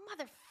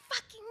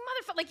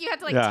motherfucker, like you have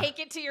to like take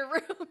it to your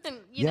room, and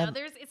you know,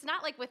 it's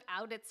not like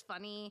without its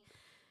funny.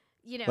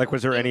 Like,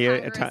 was there any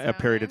a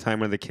period of moments. time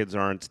when the kids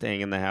aren't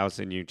staying in the house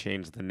and you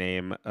changed the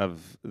name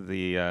of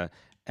the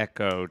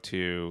Echo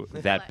to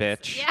that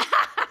bitch? Yeah,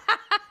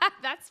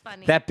 that's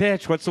funny. That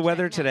bitch. What's the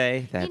weather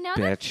today? That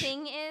bitch. The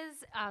thing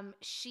is,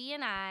 she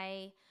and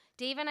I,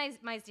 Dave and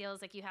my deal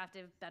is like you have to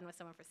have been with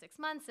someone for 6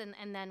 months,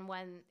 and then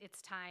when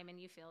it's time and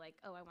you feel like,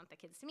 oh, I want the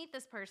kids to meet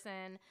this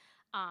person,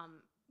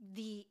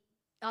 the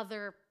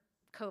other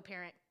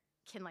co-parent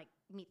can like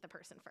meet the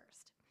person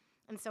first.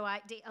 And so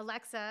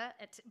Alexa,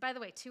 by the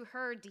way, to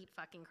her deep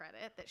fucking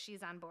credit that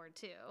she's on board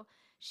too,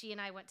 she and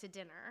I went to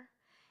dinner,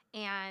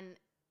 and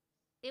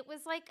it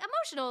was like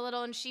emotional a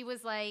little, and she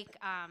was like,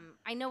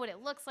 I know what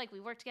it looks like. We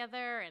work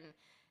together and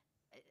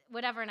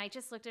whatever. And I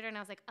just looked at her and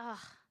I was like, ugh,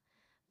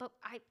 but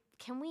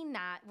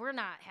we're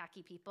not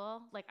hacky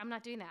people. Like, I'm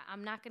not doing that.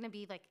 I'm not going to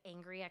be like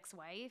angry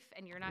ex-wife,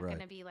 and you're not going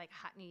to be like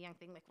hot new young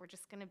thing. Like, we're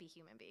just going to be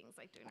human beings,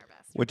 like doing our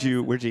best. Where'd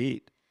you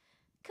eat?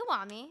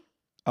 Kiwami.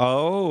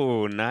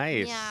 Oh,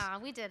 nice. Yeah,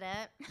 we did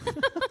it.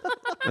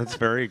 That's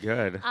very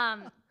good.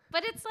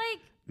 But it's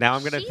like, now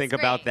I'm going to she's think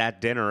about great. that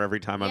dinner every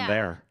time I'm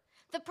there.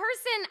 The person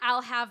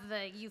I'll have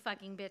the you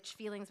fucking bitch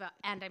feelings about,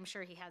 and I'm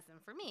sure he has them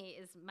for me,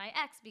 is my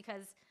ex,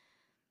 because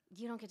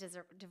you don't get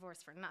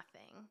divorced for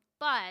nothing.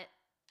 But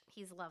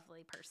he's a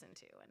lovely person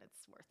too, and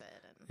it's worth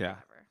it. And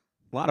whatever.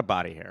 A lot of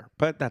body hair,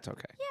 but that's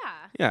okay. Yeah.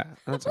 Yeah.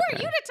 That's Who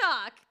okay. are you to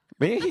talk?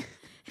 Me?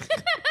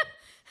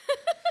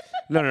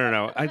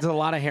 No. It's a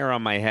lot of hair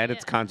on my head.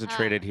 It's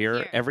concentrated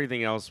here.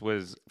 Everything else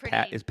is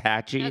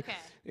patchy. Okay.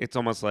 It's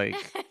almost like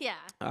Yeah.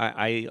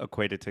 I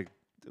equate it to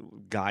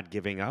God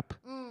giving up.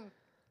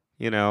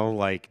 Mm.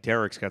 Like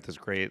Derek's got this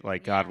great,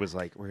 like God was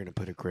like, we're going to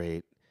put a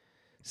great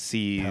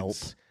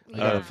seeds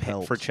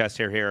for chest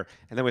hair here.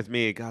 And then with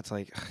me, God's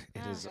like,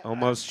 it is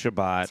almost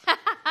Shabbat.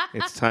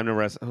 It's time to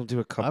rest. I'll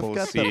do a couple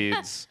of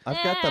seeds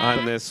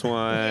on this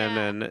one,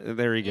 and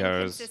there he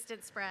goes.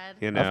 Inconsistent spread.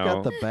 I've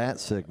got the bat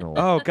signal.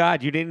 Oh,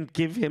 God, you didn't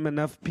give him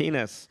enough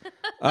penis.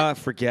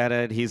 Forget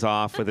it. He's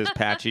off with his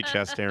patchy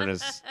chest hair and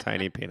his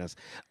tiny penis.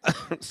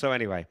 So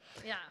anyway,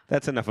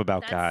 that's enough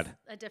about God.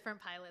 That's a different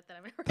pilot that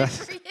I'm going to write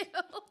for you.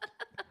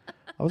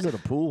 I was at a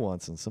pool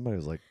once, and somebody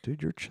was like,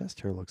 dude, your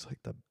chest hair looks like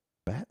the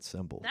bat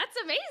symbol. That's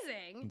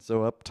amazing. And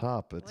so up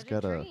top, it's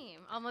got a dream.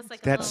 Almost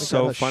like That's a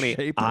so funny.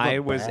 shape of I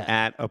a was bat.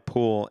 at a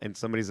pool, and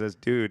somebody says,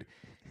 dude,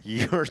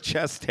 your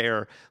chest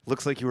hair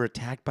looks like you were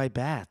attacked by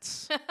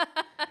bats.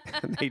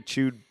 And they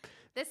chewed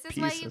This is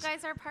pieces. why you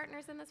guys are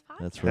partners in this podcast.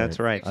 That's right. That's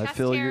right. I Chest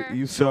feel hair.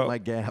 you fill my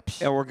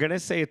gaps. And we're going to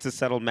say it's a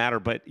settled matter,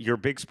 but you're a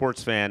big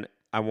sports fan.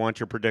 I want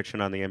your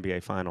prediction on the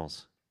NBA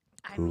Finals.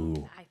 I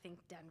mean, I think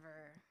Denver.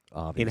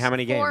 In how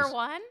many games?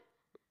 4-1.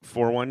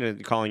 4-1,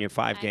 and calling it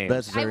 5 games.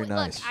 That's very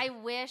nice. Look,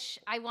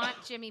 I want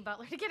Jimmy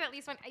Butler to get at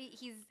least one.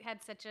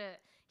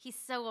 He's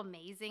so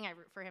amazing. I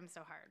root for him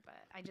so hard, but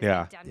I just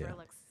think Denver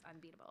looks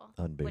unbeatable.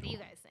 What do you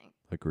guys think?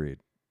 Agreed.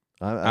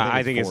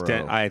 I think it's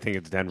 4-0. I think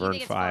it's Denver You in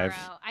think 5. It's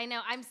 4-0. I know.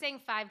 I'm saying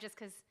 5 just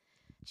because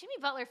Jimmy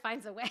Butler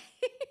finds a way.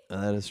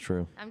 That is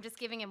true. I'm just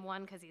giving him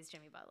 1 because he's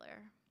Jimmy Butler.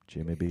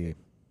 Jimmy B.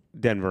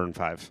 Denver in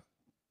 5.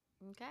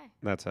 Okay.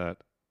 That's it.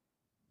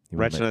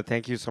 Rachna,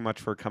 thank you so much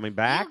for coming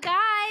back. You guys,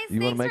 You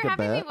wanna thanks make for a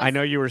having bet? me. I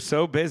know you were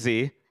so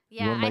busy.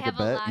 Yeah, You want to make I have a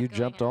bet? lot You going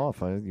jumped on.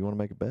 off. You want to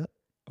make a bet?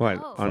 What?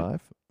 Oh.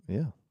 5?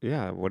 Yeah.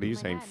 Yeah. What are you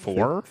my saying? God.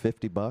 4?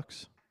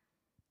 $50.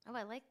 Oh,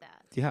 I like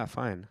that. Yeah,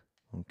 fine.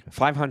 Okay.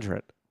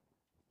 500.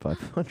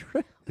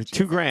 500.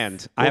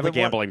 $2,000. I Well, have a then what-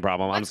 gambling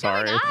problem. I'm What's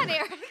sorry. going on,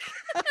 Eric?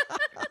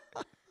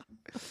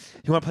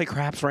 You want to play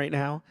craps right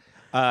now?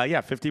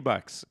 Yeah,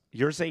 $50.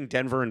 You're saying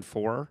Denver in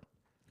 4?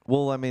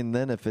 Well, I mean,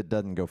 then if it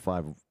doesn't go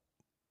 5,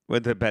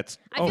 With the bets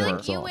I feel over.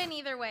 like you off. win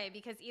either way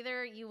because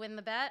either you win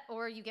the bet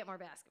or you get more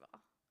basketball.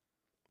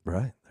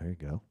 right there you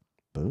go.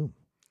 Boom.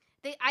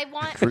 I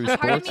want True part of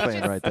sports me fan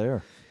just, right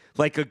there.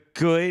 Like a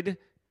good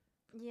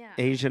yeah.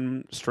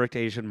 strict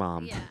Asian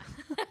mom. Yeah.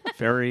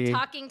 Very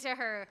Talking to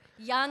her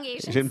young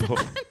Asian Asian son.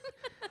 boy.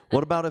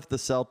 What about if the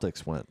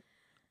Celtics went?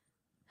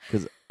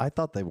 Because I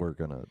thought they were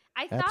gonna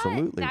I thought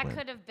absolutely that win.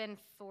 could have been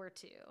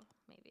 4-2,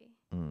 maybe.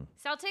 Mm.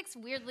 Celtics,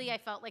 weirdly, I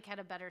felt like had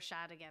a better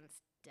shot against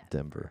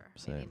Denver,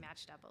 Maybe same.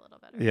 matched up a little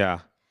better. Yeah,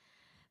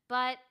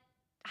 But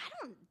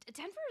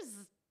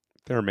Denver's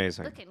they're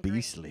amazing. looking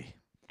Beastly. great.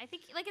 I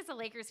think, like, as a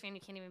Lakers fan,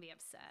 you can't even be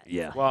upset.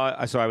 Yeah.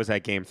 Well, so I was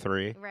at Game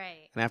 3.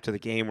 Right. And after the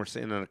game, we're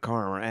sitting in a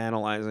car and we're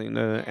analyzing.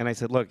 And I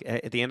said, look,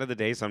 at the end of the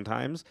day,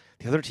 sometimes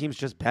the other team's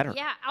just better.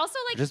 Yeah. Also,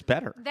 like, They're just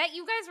better. that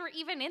you guys were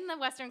even in the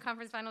Western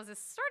Conference Finals is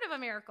sort of a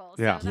miracle.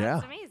 So Yeah. that's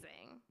Yeah.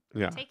 amazing.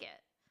 Yeah. Take it.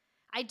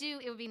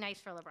 It would be nice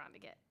for LeBron to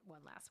get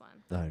one last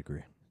one. I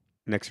agree.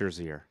 Next year's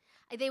the year.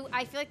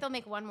 I feel like they'll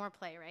make one more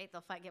play, right?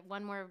 They'll get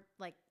one more,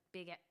 like,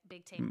 big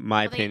team.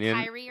 My Will they get opinion-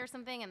 Kyrie or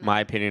something. And My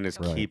then opinion is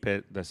Right. keep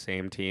it the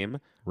same team,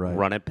 Right.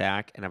 run it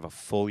back, and have a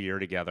full year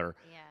together.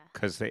 Yeah.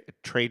 Because the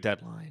trade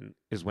deadline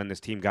is when this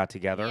team got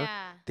together.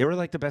 Yeah. They were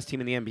like the best team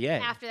in the NBA.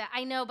 After that,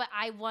 I know, but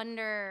I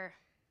wonder.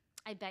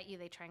 I bet you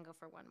they try and go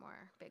for one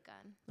more big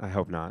gun. I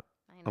hope not.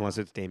 I know. Unless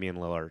it's Damian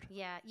Lillard.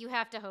 Yeah, you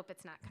have to hope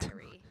it's not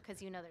Kyrie because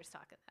there's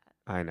talk of that.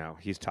 I know.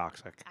 He's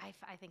toxic.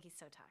 I think he's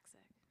so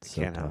toxic.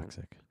 So Can't have it.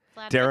 toxic.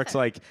 Vlad, Derek's what's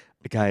like,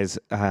 guys,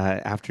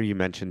 after you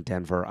mentioned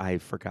Denver, I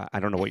forgot. I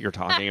don't know what you're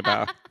talking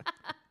about.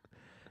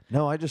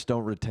 No, I just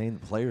don't retain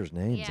the players'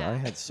 names. Yeah. I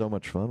had so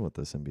much fun with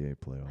this NBA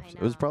playoffs. I It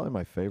was know. probably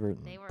my favorite.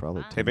 in They were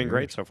probably fun. 10 They've been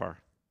great years. so far.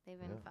 They've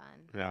been fun.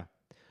 Yeah.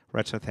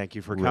 Rachna, thank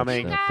you for Rachna.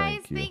 coming. Yeah,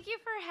 Guys, thank you.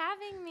 for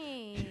having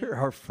me. You're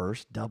our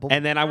first double.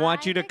 And then I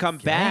want you to I'm come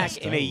back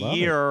excited. in a I love it.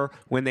 year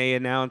when they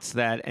announce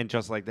that, and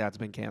just like that's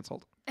been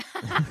canceled.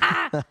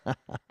 I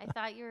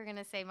thought you were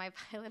gonna say my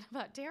pilot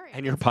about Derek.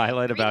 And your It's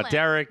pilot about Greenland.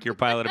 Derek, your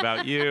pilot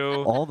about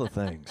you, all the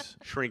things.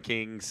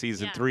 shrinking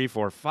season Yeah. 3,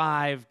 4,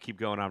 5, keep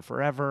going on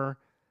forever.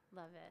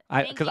 Love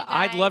it. Because Thank you,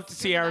 I'd love guys. to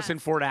see You're the Harrison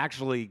best. Ford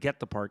actually get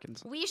the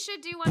Parkinson. We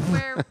should do one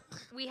where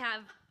we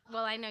have.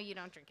 Well, I know you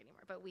don't drink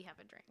anymore, but we have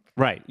a drink.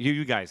 Right,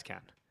 you guys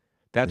can.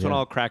 That's when Yeah.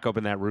 I'll crack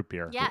open that root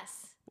beer.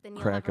 Yes. Then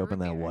you'll Crack have a open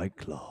root that beer. White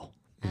Claw.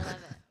 I love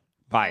it.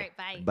 Bye. All right,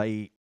 bye. Bye.